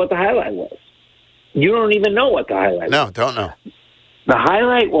people what the highlight was. You don't even know what the highlight was. No, don't know. The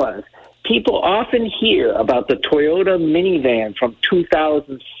highlight was, people often hear about the Toyota minivan from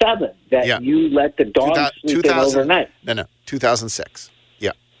 2007 that you let the dog sleep in overnight. No, 2006.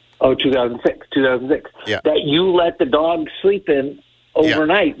 Yeah. Oh, 2006. Yeah. That you let the dog sleep in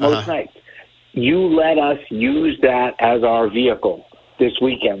overnight, most nights. You let us use that as our vehicle this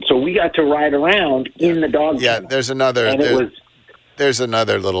weekend. So we got to ride around in the dog kennel. There's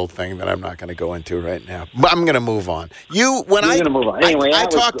another little thing that I'm not going to go into right now. But I'm going to move on. You're going to move on. Anyway, hang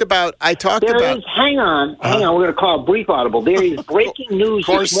on. We're going to call a brief audible. There is breaking news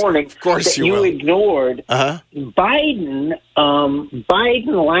this morning that you ignored. Biden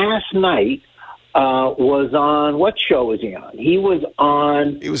last night was on, what show was he on? He was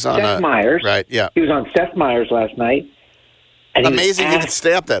on Seth Meyers. Right, yeah. He was on Seth Meyers last night. And amazing he could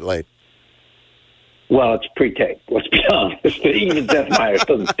stay up that late. Well, it's pre-tape. Let's be honest. Even Seth Meyers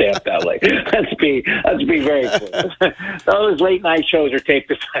doesn't stay up that late. Let's be very clear. Those late night shows are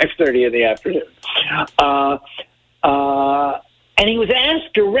taped at 5:30 in the afternoon. And he was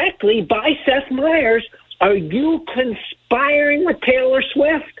asked directly by Seth Meyers, "Are you conspiring with Taylor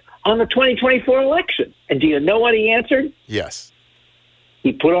Swift on the 2024 election?" And do you know what he answered? Yes.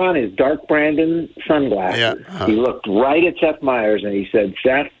 He put on his dark Brandon sunglasses. Yeah. He looked right at Seth Meyers and he said,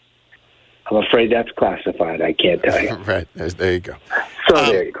 "Seth, I'm afraid that's classified. I can't tell you." Right. There you go. So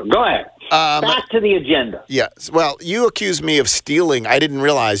there you go. Go ahead. Back to the agenda. Yes. Well, you accused me of stealing. I didn't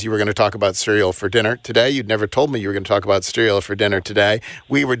realize you were going to talk about cereal for dinner today. You'd never told me you were going to talk about cereal for dinner today.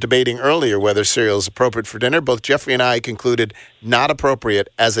 We were debating earlier whether cereal is appropriate for dinner. Both Jeffrey and I concluded not appropriate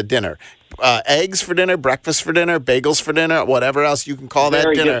as a dinner. eggs for dinner, breakfast for dinner, bagels for dinner, whatever else you can call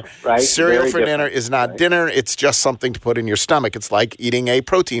that dinner. Right? Cereal Very for dinner is not dinner. It's just something to put in your stomach. It's like eating a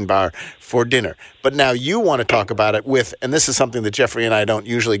protein bar for dinner. But now you want to talk about it with, and this is something that Jeffrey and I don't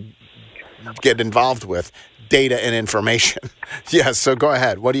usually get involved with, data and information. Yes, so go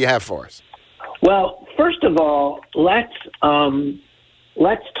ahead. What do you have for us? Well, first of all, let's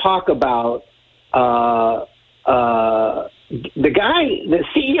talk about the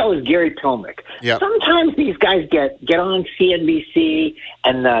CEO is Gary Pilnick. Yep. Sometimes these guys get on CNBC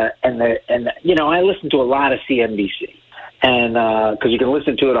and I listen to a lot of CNBC and because you can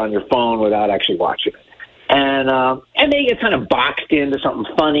listen to it on your phone without actually watching it. And they get kind of boxed into something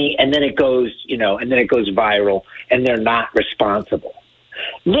funny, and then it goes viral, and they're not responsible.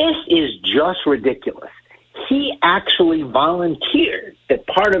 This is just ridiculous. He actually volunteered that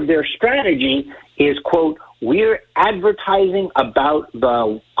part of their strategy is, quote, we're advertising about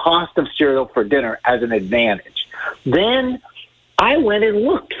the cost of cereal for dinner as an advantage. Then I went and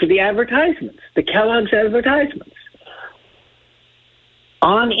looked for the advertisements, the Kellogg's advertisements.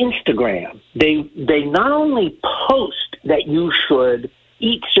 On Instagram, they not only post that you should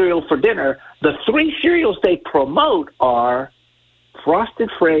eat cereal for dinner, the 3 cereals they promote are Frosted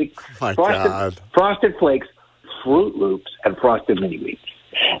Flakes, Frosted Flakes, Fruit Loops, and Frosted Mini Wheats.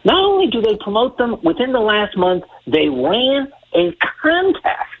 Not only do they promote them, within the last month, they ran a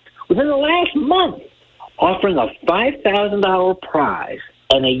contest within the last month offering a $5,000 prize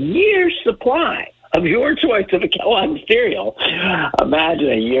and a year's supply of your choice of a Kellogg's cereal.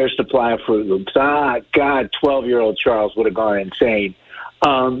 Imagine a year's supply of Fruit Loops. God, 12-year-old Charles would have gone insane.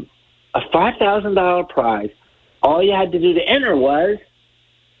 A $5,000 prize. All you had to do to enter was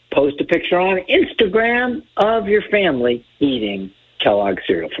post a picture on Instagram of your family eating Kellogg's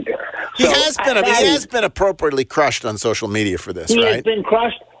cereal for dinner. He has been appropriately crushed on social media for this, right? He has been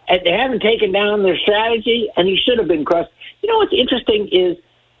crushed, and they haven't taken down their strategy, and he should have been crushed. You know what's interesting is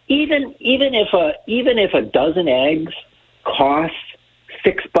even if a dozen eggs costs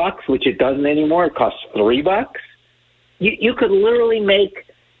 $6, which it doesn't anymore, it costs $3. You could literally make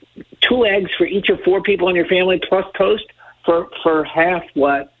 2 eggs for each of 4 people in your family plus toast for half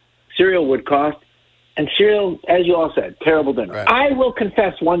what cereal would cost. And cereal, as you all said, terrible dinner. Right. I will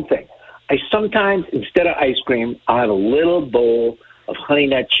confess one thing. I sometimes, instead of ice cream, I'll have a little bowl of Honey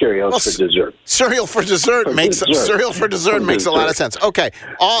Nut Cheerios for dessert. Cereal for dessert makes a lot of sense. Okay,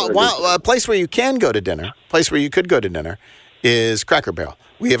 a place where you can go to dinner, is Cracker Barrel.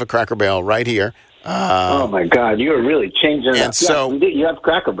 We have a Cracker Barrel right here. Oh my God, you are really changing it. So you have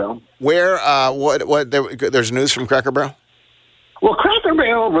Cracker Barrel. Where? There's news from Cracker Barrel. Well, Cracker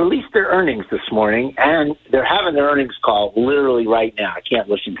Barrel released their earnings this morning, and they're having their earnings call literally right now. I can't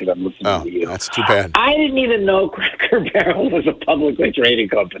listen because I'm listening to you. That's too bad. I didn't even know Cracker Barrel was a publicly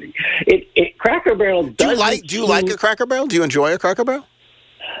traded company. Cracker Barrel doesn't. Do you like a Cracker Barrel? Do you enjoy a Cracker Barrel?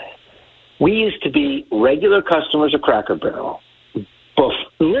 We used to be regular customers of Cracker Barrel,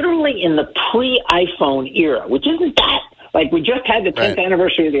 literally in the pre-iPhone era, which isn't that like we just had the 10th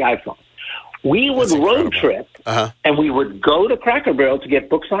anniversary of the iPhone. We would road trip, and we would go to Cracker Barrel to get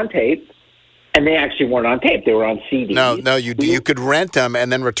books on tape, and they actually weren't on tape. They were on CD. No, you could rent them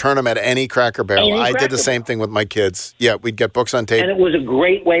and then return them at any Cracker Barrel. I did the same thing with my kids. Yeah, we'd get books on tape. And it was a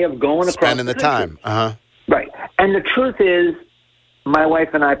great way of going across spending the time. Right. And the truth is, my wife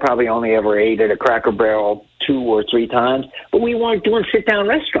and I probably only ever ate at a Cracker Barrel 2 or 3 times, but we weren't doing sit-down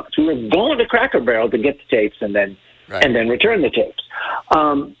restaurants. We were going to Cracker Barrel to get the tapes and then return the tapes.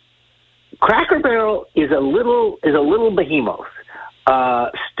 Cracker Barrel is a little behemoth.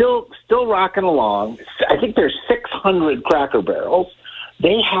 Still rocking along. I think there's 600 Cracker Barrels.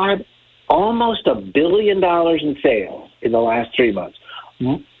 They had almost $1 billion in sales in the last 3 months.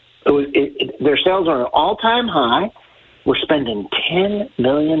 Their sales are an all-time high. We're spending $10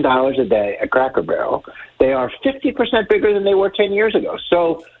 million a day at Cracker Barrel. They are 50% bigger than they were 10 years ago.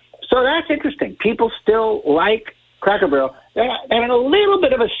 So that's interesting. People still like Cracker Barrel. They're having a little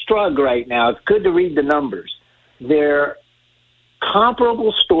bit of a struggle right now. It's good to read the numbers. Their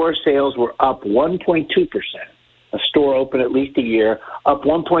comparable store sales were up 1.2%. A store open at least a year, up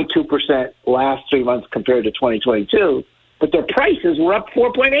 1.2% last 3 months compared to 2022. But their prices were up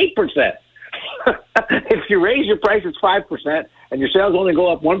 4.8%. If you raise your prices 5% and your sales only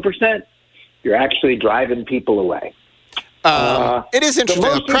go up 1%, you're actually driving people away. It is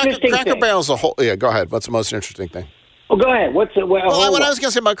interesting. Cracker Barrel's a whole. Yeah, go ahead. What's the most interesting thing? Well, go ahead. What I was going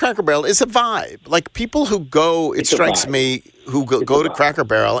to say about Cracker Barrel is a vibe. Like people who go, it strikes me, who go to Cracker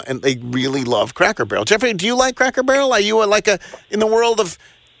Barrel and they really love Cracker Barrel. Jeffrey, do you like Cracker Barrel? Are you in the world of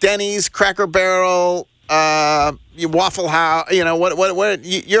Denny's, Cracker Barrel, Waffle House. You're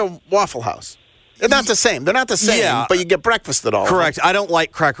a Waffle House. They're not the same. They're not the same, but you get breakfast at all. Correct. I don't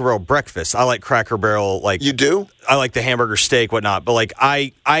like Cracker Barrel breakfast. I like Cracker Barrel You do? I like the hamburger steak, whatnot. But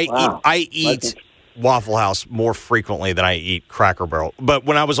I eat Waffle House more frequently than I eat Cracker Barrel. But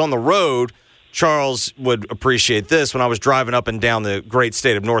when I was on the road, Charles would appreciate this. When I was driving up and down the great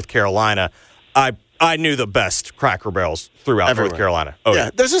state of North Carolina, I knew the best Cracker Barrels throughout North Carolina. Oh,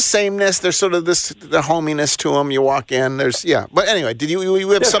 yeah. There's a sameness. There's sort of the hominess to them. You walk in. But anyway, did you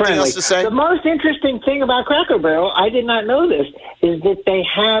have something else to say? The most interesting thing about Cracker Barrel, I did not know this, is that they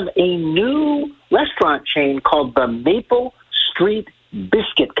have a new restaurant chain called the Maple Street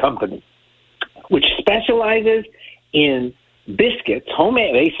Biscuit Company, which specializes in biscuits,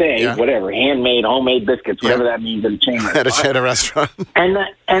 homemade, they say, whatever, handmade, homemade biscuits, whatever that means in a chain restaurant. At a chain restaurant.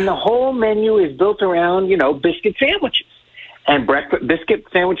 And the whole menu is built around, biscuit sandwiches. And biscuit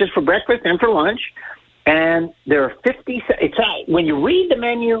sandwiches for breakfast and for lunch. And there are 50, when you read the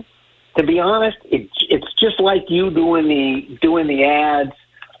menu, to be honest, it's just like you doing the ads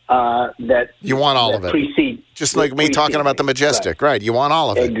that you want all of it. Precede, just like me talking about the Majestic, right? You want all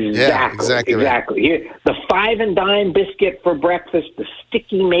of it. Exactly. Here, the 5 and dime biscuit for breakfast, the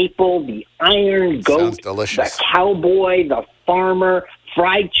sticky maple, the iron goat, the cowboy, the farmer,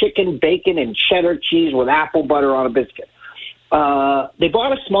 fried chicken, bacon, and cheddar cheese with apple butter on a biscuit. They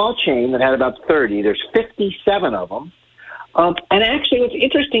bought a small chain that had about 30. There's 57 of them. And actually what's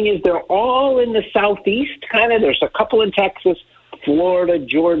interesting is they're all in the southeast, kind of. There's a couple in Texas, Florida,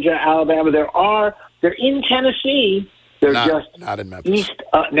 Georgia, Alabama. They're in Tennessee. They're not in Memphis. East,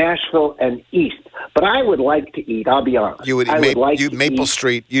 Nashville, and east. But I would like to eat. I'll be honest. You would Maple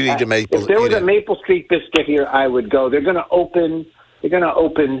Street. You need to Maple. If there was a Maple Street biscuit here, I would go. They're going to open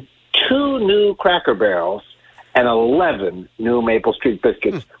 2 new Cracker Barrels and 11 new Maple Street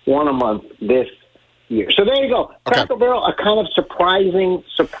biscuits, one a month this year. So there you go. Cracker Barrel are kind of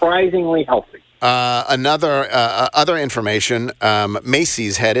surprisingly healthy. Other information,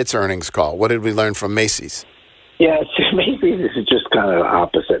 Macy's had its earnings call. What did we learn from Macy's? Yeah, Macy's is just kind of the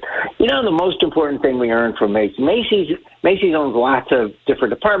opposite. The most important thing we learned from Macy's owns lots of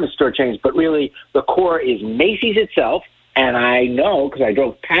different department store chains, but really the core is Macy's itself, and I know because I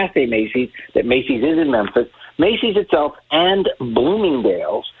drove past a Macy's that Macy's is in Memphis, Macy's itself and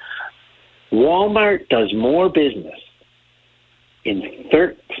Bloomingdale's. Walmart does more business in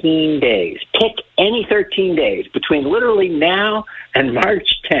 13 days. Pick any 13 days. Between literally now and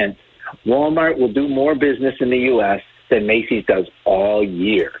March 10th, Walmart will do more business in the U.S. than Macy's does all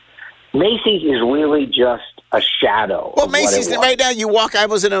year. Macy's is really just a shadow. Well, Macy's, right now, I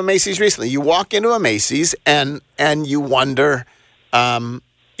was in a Macy's recently. You walk into a Macy's and you wonder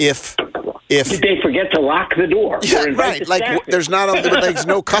if did they forget to lock the door? Yeah, right. Like there's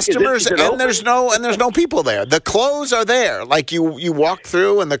no customers and there's no people there. The clothes are there. Like you walk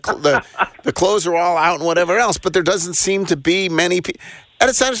through and the clothes are all out and whatever else, but there doesn't seem to be many people. And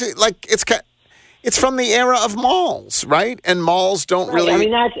it's actually like it's from the era of malls, right? And malls don't really. I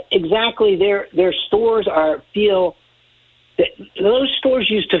mean, that's exactly their stores those stores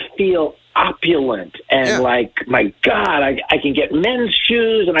used to feel opulent and like, my God, I can get men's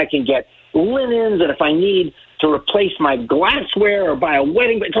shoes and I can get linens, and if I need to replace my glassware or buy a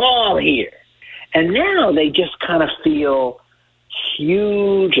wedding, it's all here. And now they just kind of feel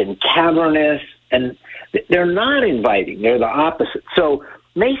huge and cavernous, and they're not inviting. They're the opposite. So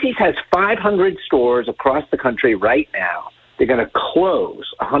Macy's has 500 stores across the country right now. They're going to close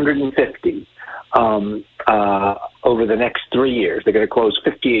 150 over the next 3 years. They're going to close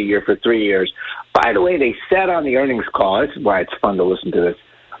 50 a year for 3 years. By the way, they said on the earnings call, this is why it's fun to listen to this,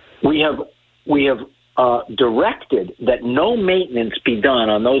 we have directed that no maintenance be done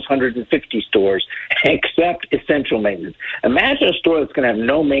on those 150 stores except essential maintenance. Imagine a store that's going to have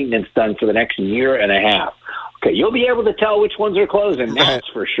no maintenance done for the next year and a half. Okay, you'll be able to tell which ones are closing, that's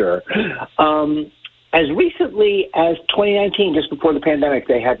for sure. As recently as 2019, just before the pandemic,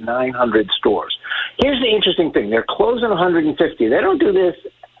 they had 900 stores. Here's the interesting thing. They're closing 150. They don't do this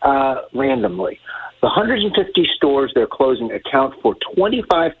randomly. The 150 stores they're closing account for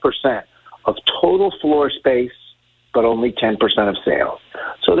 25% of total floor space, but only 10% of sales.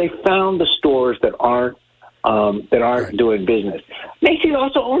 So they found the stores that aren't doing business. Macy's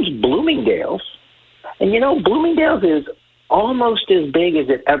also owns Bloomingdale's. And, Bloomingdale's is almost as big as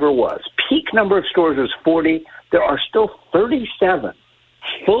it ever was. Peak number of stores was 40. There are still 37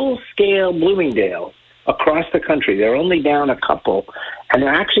 full-scale Bloomingdale's across the country. They're only down a couple, and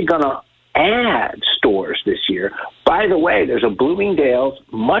they're actually going to add stores this year. By the way, there's a Bloomingdale's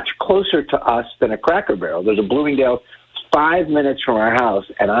much closer to us than a Cracker Barrel. There's a Bloomingdale's 5 minutes from our house,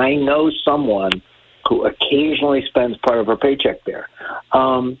 and I know someone who occasionally spends part of her paycheck there.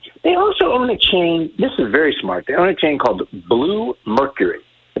 They also own a chain. This is very smart. They own a chain called Blue Mercury.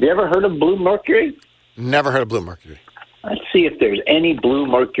 Have you ever heard of Blue Mercury? Never heard of Blue Mercury. Let's see if there's any Blue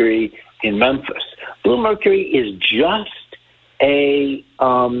Mercury in Memphis. Blue Mercury is just a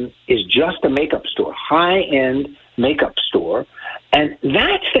makeup store, high-end makeup store, and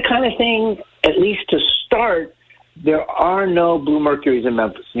that's the kind of thing, at least to start. There are no Blue Mercuries in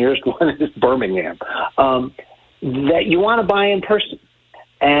Memphis. Nearest one is Birmingham. That you want to buy in person,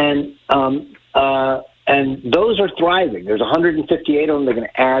 and those are thriving. There's 158 of them. They're going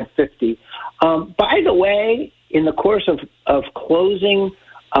to add 50. By the way, in the course of closing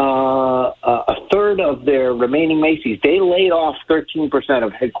a third of their remaining Macy's, they laid off 13%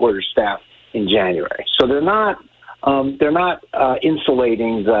 of headquarters staff in January. So they're not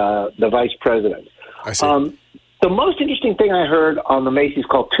insulating the vice president. I see. The most interesting thing I heard on the Macy's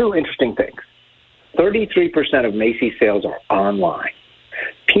call, two interesting things. 33% of Macy's sales are online.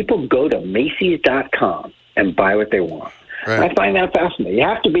 People go to Macy's.com and buy what they want. Right. I find that fascinating. You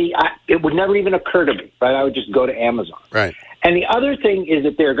have to be. It would never even occur to me, right? I would just go to Amazon. Right. And the other thing is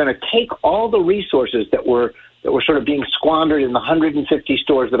that they're going to take all the resources that were sort of being squandered in the 150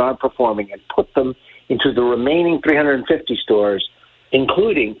 stores that aren't performing and put them into the remaining 350 stores,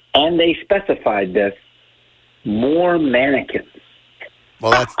 including, and they specified this, more mannequins.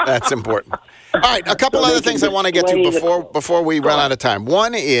 Well, that's important. All right, a couple other things I want to get to before we run out of time.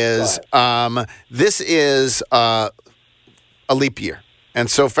 One is this is a leap year,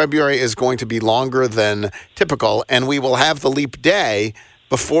 and so February is going to be longer than typical, and we will have the leap day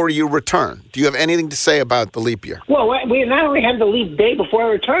before you return. Do you have anything to say about the leap year? Well, we not only have the leap day before I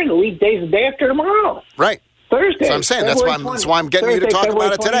return, the leap day is the day after tomorrow. Right. Thursday. So I'm saying that's why I'm getting you to talk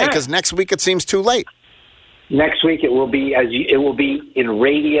about it today, because next week it seems too late. Next week it will be in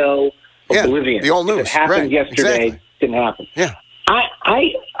radio oblivion. The old news. It happened yesterday. Exactly. Didn't happen. Yeah.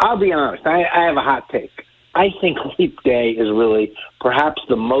 I'll be honest. I have a hot take. I think Leap Day is really perhaps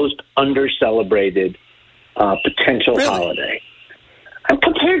the most under-celebrated potential holiday. And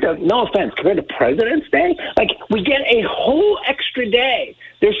compared to President's Day, like, we get a whole extra day.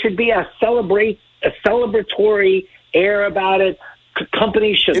 There should be a celebratory air about it.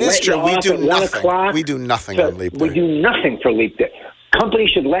 Companies should let you off at 1 o'clock. We do nothing on Leap Day. We do nothing for Leap Day.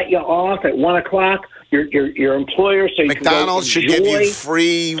 Companies should let you off at 1 o'clock. Your employer, so you McDonald's should give you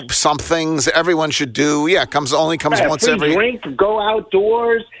free somethings. Everyone should do. Yeah, only comes once free every. Drink, go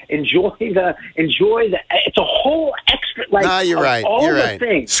outdoors, enjoy the. It's a whole extra. Like, no, you're right. You're right.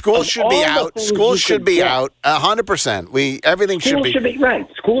 Things, school should be out. School should be out. 100%. Everything should be right.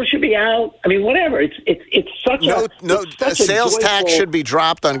 School should be out. I mean, whatever. It's such a sales tax should be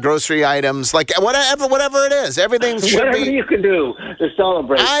dropped on grocery items. Like whatever it is, everything should whatever be. You can do to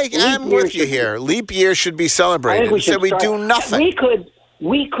celebrate. I'm with you here. Leap year should be celebrated. We do nothing.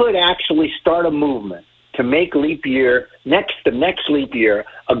 We could actually start a movement to make leap year the next leap year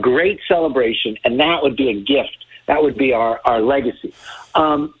a great celebration, and that would be a gift. That would be our legacy.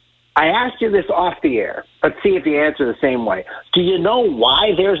 I asked you this off the air. Let's see if you answer the same way. Do you know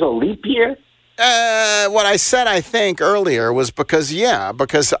why there's a leap year? What I said, I think, earlier was because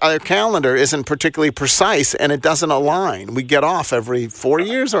our calendar isn't particularly precise and it doesn't align. We get off every 4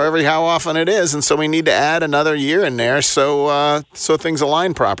 years or every how often it is, and so we need to add another year in there so things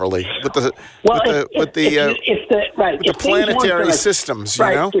align properly with the planetary systems.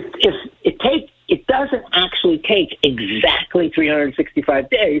 Right. You know, it doesn't actually take exactly 365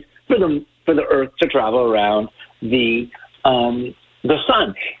 days for the Earth to travel around the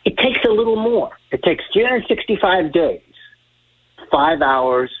sun. It takes a little more. It takes 365 days, 5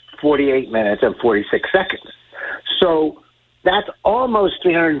 hours, 48 minutes, and 46 seconds. So that's almost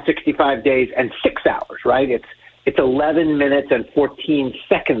 365 days and 6 hours, right? It's 11 minutes and 14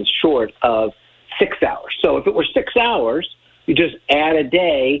 seconds short of 6 hours. So if it were 6 hours, you just add a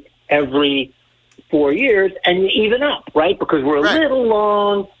day every 4 years and you even up, right? Because we're a little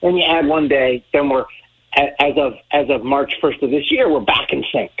long, and you add 1 day, then we're as of March 1st of this year, we're back in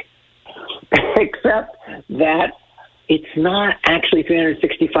sync. Except that it's not actually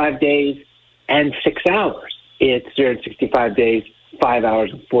 365 days and 6 hours. It's 365 days, 5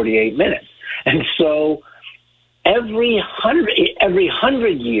 hours, and 48 minutes. And so every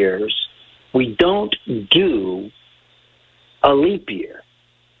 100 years, we don't do a leap year.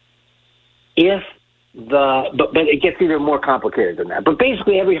 But it gets even more complicated than that. But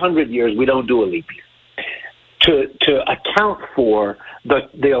basically, every 100 years, we don't do a leap year to account for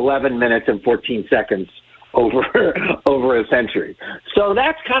the 11 minutes and 14 seconds over a century. So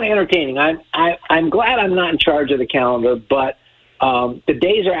that's kind of entertaining. I'm glad I'm not in charge of the calendar, but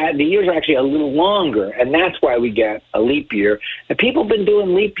the years are actually a little longer, and that's why we get a leap year. And people have been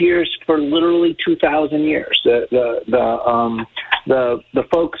doing leap years for literally 2,000 years. The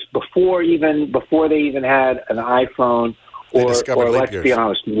folks before they even had an iPhone or let's be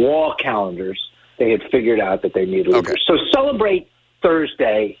honest, wall calendars, they had figured out that they needed leap years. So celebrate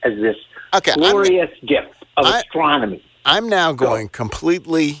Thursday as this glorious gift of astronomy. I'm now going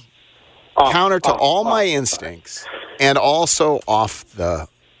completely counter to all my instincts and also off the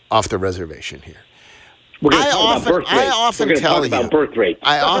reservation here. I often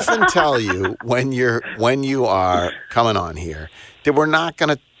tell you when you are coming on here that we're not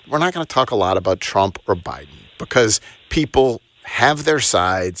going to talk a lot about Trump or Biden because people have their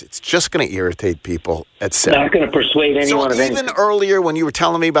sides. It's just going to irritate people, etc. Not going to persuade anyone of anything. Even earlier when you were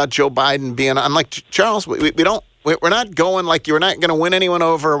telling me about Joe Biden being, I'm like, Charles, we're not going like you're not going to win anyone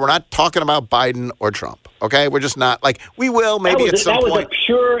over. We're not talking about Biden or Trump. Okay, we're just not like we will maybe at some point. Was a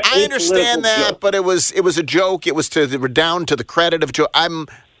pure I understand that, joke. but it was a joke. It was down to the credit of Joe.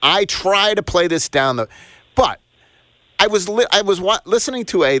 I try to play this down but I was listening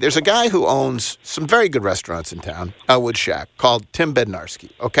to there's a guy who owns some very good restaurants in town, Elwood Shack, called Tim Bednarski,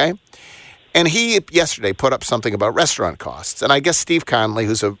 okay? And he yesterday put up something about restaurant costs. And I guess Steve Conley,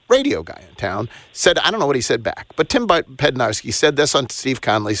 who's a radio guy in town, said, I don't know what he said back, but Tim Bednarski said this on Steve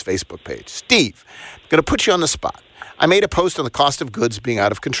Conley's Facebook page. Steve, I'm going to put you on the spot. I made a post on the cost of goods being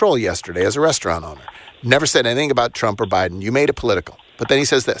out of control yesterday as a restaurant owner. Never said anything about Trump or Biden. You made it political. But then he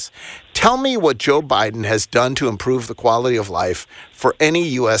says this, tell me what Joe Biden has done to improve the quality of life for any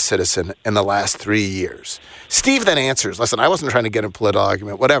U.S. citizen in the last 3 years. Steve then answers, listen, I wasn't trying to get in a political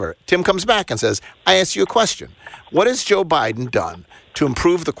argument, whatever. Tim comes back and says, I asked you a question. What has Joe Biden done to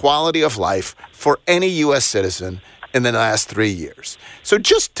improve the quality of life for any U.S. citizen in the last 3 years? So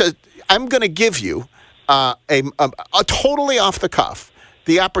I'm going to give you a totally off the cuff,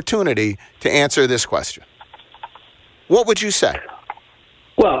 the opportunity to answer this question. What would you say?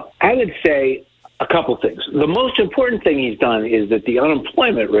 Well, I would say a couple things. The most important thing he's done is that the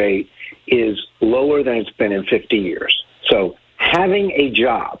unemployment rate is lower than it's been in 50 years. So having a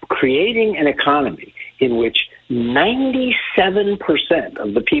job, creating an economy in which 97%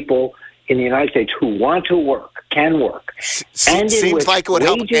 of the people in the United States who want to work can work. Seems like it would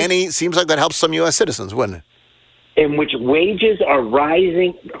help seems like that helps some U.S. citizens, wouldn't it? In which wages are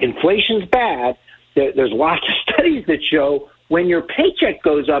rising, inflation's bad. There's lots of studies that show when your paycheck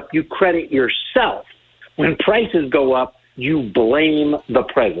goes up, you credit yourself. When prices go up, you blame the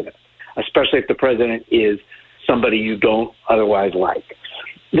president, especially if the president is somebody you don't otherwise like.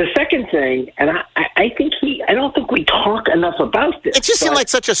 The second thing, and I don't think we talk enough about this. It just seemed like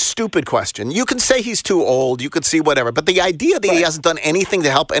such a stupid question. You can say he's too old, you could see whatever, but the idea that he hasn't done anything to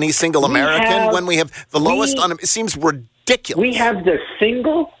help any single American when we have the lowest it seems ridiculous. We have the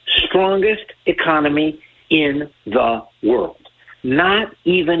single strongest economy in the world. Not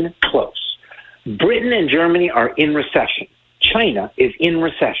even close. Britain and Germany are in recession. China is in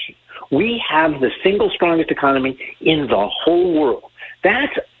recession. We have the single strongest economy in the whole world.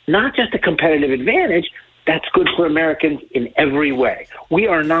 That's not just a competitive advantage, that's good for Americans in every way. We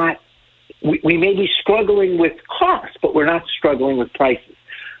are not, we may be struggling with costs, but we're not struggling with prices.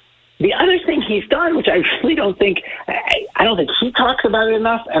 The other thing he's done, which I really don't think, I don't think he talks about it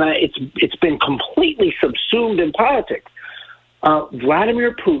enough, and it's been completely subsumed in politics.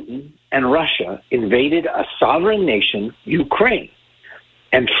 Vladimir Putin and Russia invaded a sovereign nation, Ukraine,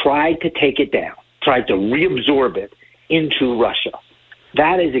 and tried to take it down, tried to reabsorb it into Russia.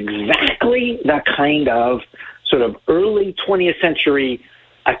 That is exactly the kind of sort of early 20th century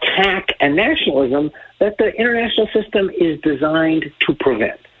attack and nationalism that the international system is designed to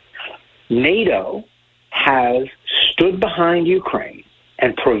prevent. NATO has stood behind Ukraine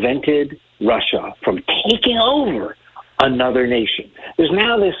and prevented Russia from taking over another nation. There's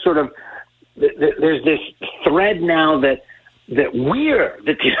now this sort of, there's this thread now that the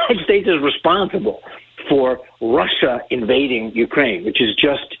United States is responsible for Russia invading Ukraine, which is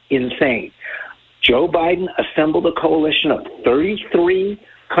just insane. Joe Biden assembled a coalition of 33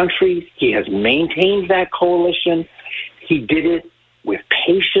 countries. He has maintained that coalition. He did it with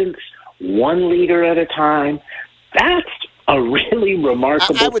patience, one leader at a time. That's a really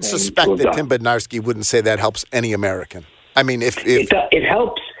remarkable thing. I would suspect that Tim Bednarski wouldn't say that helps any American. I mean, if it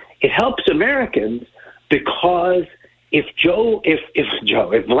helps Americans because if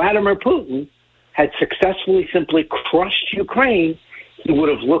Vladimir Putin had successfully simply crushed Ukraine, he would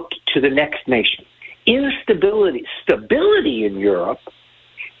have looked to the next nation. Stability in Europe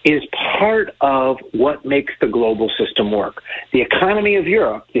is part of what makes the global system work. The economy of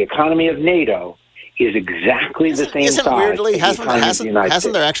Europe, the economy of NATO, is exactly the same Isn't size. weirdly, as the economy of the United hasn't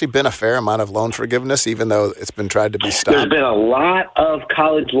States. there actually been a fair amount of loan forgiveness, even though it's been tried to be stopped? There's been a lot of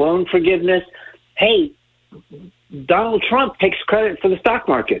college loan forgiveness. Hey, Donald Trump takes credit for the stock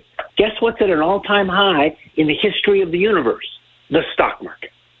market. Guess what's at an all-time high in the history of the universe? The stock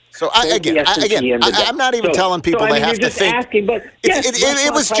market. So I'm not even telling people they have to think. Asking, but yes,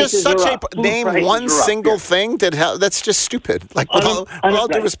 it was just such a name one single thing that's just stupid. Like with all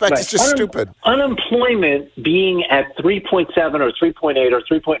due respect, it's just stupid. Unemployment being at 3.7 or 3.8 or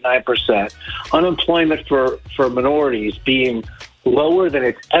 3.9%. Unemployment for minorities being lower than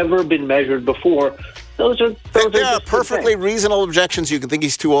it's ever been measured before. Those are perfectly reasonable objections. You can think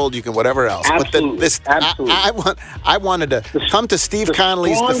he's too old. You can whatever else. Absolutely. But I wanted to come to Steve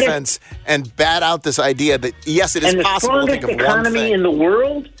Connolly's defense and bat out this idea that yes, it is possible to think of one thing. And the strongest economy in the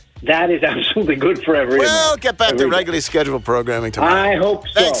world, that is absolutely good for everyone. We'll get back to regularly scheduled programming tomorrow. I hope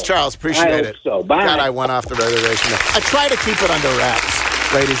so. Thanks, Charles. Appreciate it. So. Bye. God, I went off the reservation. I try to keep it under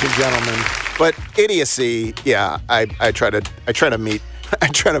wraps, ladies and gentlemen. But idiocy, yeah, I try to meet. I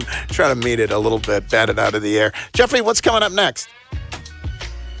try to meet it a little bit, bat it out of the air. Jeffrey, what's coming up next?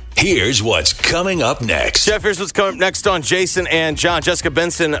 Here's what's coming up next. Jeff, here's what's coming up next on Jason and John. Jessica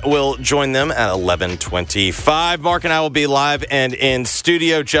Benson will join them at 11:25. Mark and I will be live and in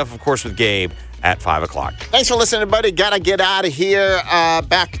studio. Jeff, of course, with Gabe at 5 o'clock. Thanks for listening, everybody. Gotta get out of here.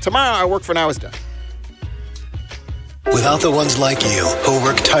 Back tomorrow. Our work for now is done. Without the ones like you who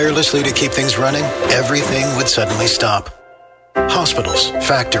work tirelessly to keep things running, everything would suddenly stop. Hospitals,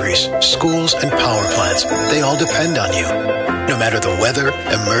 factories, schools, and power plants, they all depend on you. No matter the weather,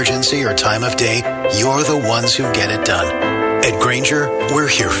 emergency, or time of day, you're the ones who get it done. At Grainger, we're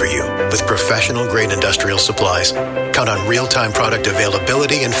here for you with professional-grade industrial supplies. Count on real-time product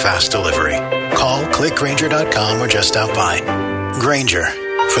availability and fast delivery. Call, click Grainger.com, or just stop by. Grainger,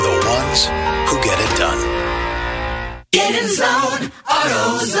 for the ones who get it done. Get in zone,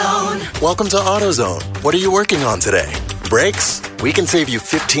 AutoZone. Welcome to AutoZone. What are you working on today? Brakes? We can save you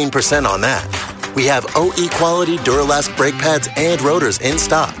 15% on that. We have OE quality Duralast brake pads and rotors in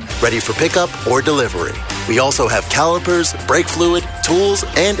stock, ready for pickup or delivery. We also have calipers, brake fluid, tools,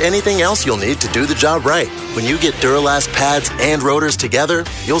 and anything else you'll need to do the job right. When you get Duralast pads and rotors together,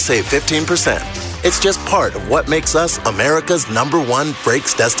 you'll save 15%. It's just part of what makes us America's #1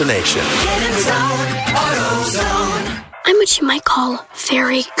 brakes destination. Get in zone, AutoZone. I'm what you might call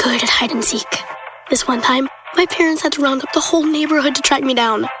very good at hide and seek. This one time, my parents had to round up the whole neighborhood to track me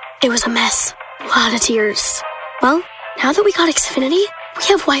down. It was a mess. A lot of tears. Well, now that we got Xfinity, we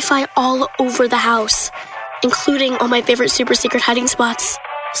have Wi-Fi all over the house, including all my favorite super secret hiding spots.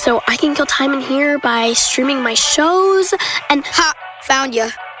 So I can kill time in here by streaming my shows and... Ha! Found you.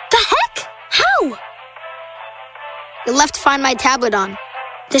 The heck? How? You left Find My tablet on.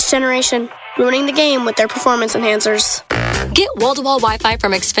 This generation, ruining the game with their performance enhancers. Get wall-to-wall Wi-Fi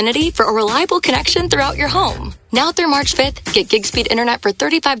from Xfinity for a reliable connection throughout your home. Now through March 5th, get gig speed internet for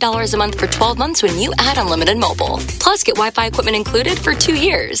 $35 a month for 12 months when you add unlimited mobile. Plus, get Wi-Fi equipment included for 2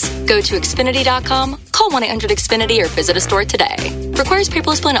 years. Go to Xfinity.com, call 1-800-XFINITY, or visit a store today. Requires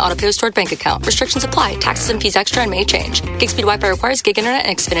paperless plan and auto-pay stored bank account. Restrictions apply. Taxes and fees extra and may change. Gig speed Wi-Fi requires gig internet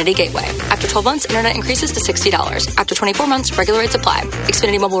and Xfinity Gateway. After 12 months, internet increases to $60. After 24 months, regular rates apply.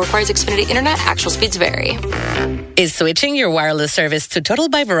 Xfinity Mobile requires Xfinity internet. Actual speeds vary. Is switching your wireless service to Total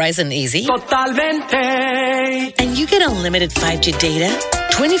by Verizon easy? Totalmente. And you get unlimited 5G data,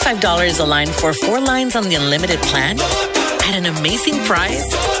 $25 a line for 4 lines on the unlimited plan at an amazing price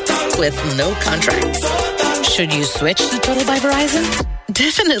with no contracts. Should you switch to Total by Verizon?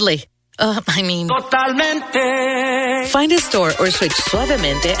 Definitely. Totalmente. Find a store or switch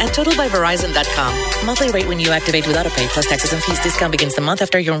suavemente at totalbyverizon.com. Monthly rate when you activate with autopay plus taxes and fees. Discount begins the month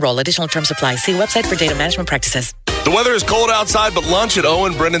after you enroll. Additional terms apply. See website for data management practices. The weather is cold outside, but lunch at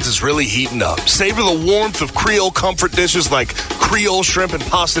Owen Brennan's is really heating up. Savor the warmth of Creole comfort dishes like Creole shrimp and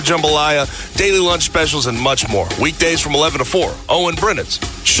pasta jambalaya, daily lunch specials, and much more. Weekdays from 11 to 4. Owen Brennan's,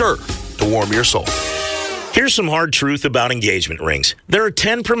 sure to warm your soul. Here's some hard truth about engagement rings. There are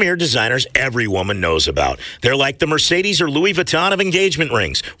 10 premier designers every woman knows about. They're like the Mercedes or Louis Vuitton of engagement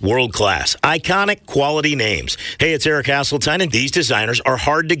rings. World-class, iconic, quality names. Hey, it's Eric Hasseltine, and these designers are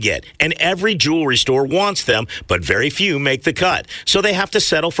hard to get. And every jewelry store wants them, but very few make the cut. So they have to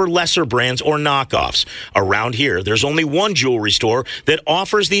settle for lesser brands or knockoffs. Around here, there's only one jewelry store that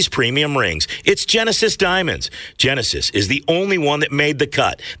offers these premium rings. It's Genesis Diamonds. Genesis is the only one that made the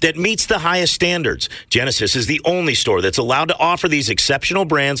cut, that meets the highest standards. Genesis Genesis is the only store that's allowed to offer these exceptional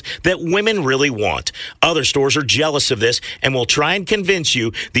brands that women really want. Other stores are jealous of this and will try and convince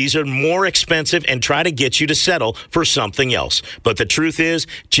you these are more expensive and try to get you to settle for something else. But the truth is,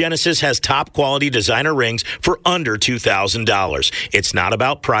 Genesis has top quality designer rings for under $2,000. It's not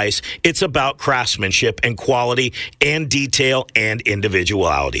about price. It's about craftsmanship and quality and detail and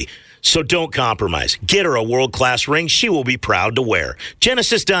individuality. So don't compromise. Get her a world-class ring she will be proud to wear.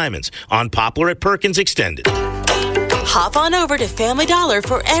 Genesis Diamonds on Poplar at Perkins Extended. Hop on over to Family Dollar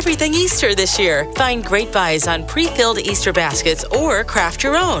for everything Easter this year. Find great buys on pre-filled Easter baskets or craft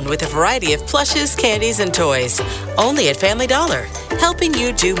your own with a variety of plushes, candies, and toys. Only at Family Dollar, helping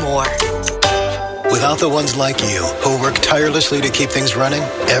you do more. Without the ones like you who work tirelessly to keep things running,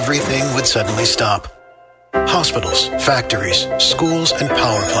 everything would suddenly stop. Hospitals, factories, schools, and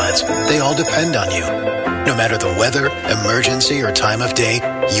power plants, they all depend on you. No matter the weather, emergency, or time of day,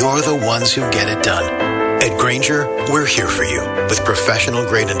 you're the ones who get it done. At Grainger, we're here for you with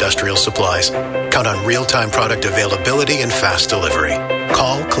professional-grade industrial supplies. Count on real-time product availability and fast delivery.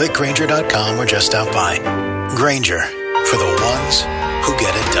 Call, click Grainger.com, or just stop by. Grainger, for the ones who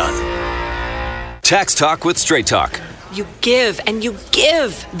get it done. Tax Talk with Straight Talk. You give and you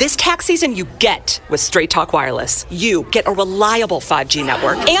give. This tax season, you get with Straight Talk Wireless. You get a reliable 5G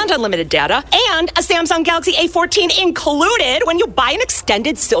network and unlimited data and a Samsung Galaxy A14 included when you buy an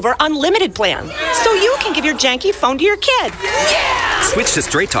extended Silver Unlimited plan. So you can give your janky phone to your kid. Yeah! Switch to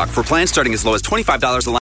Straight Talk for plans starting as low as $25 a line.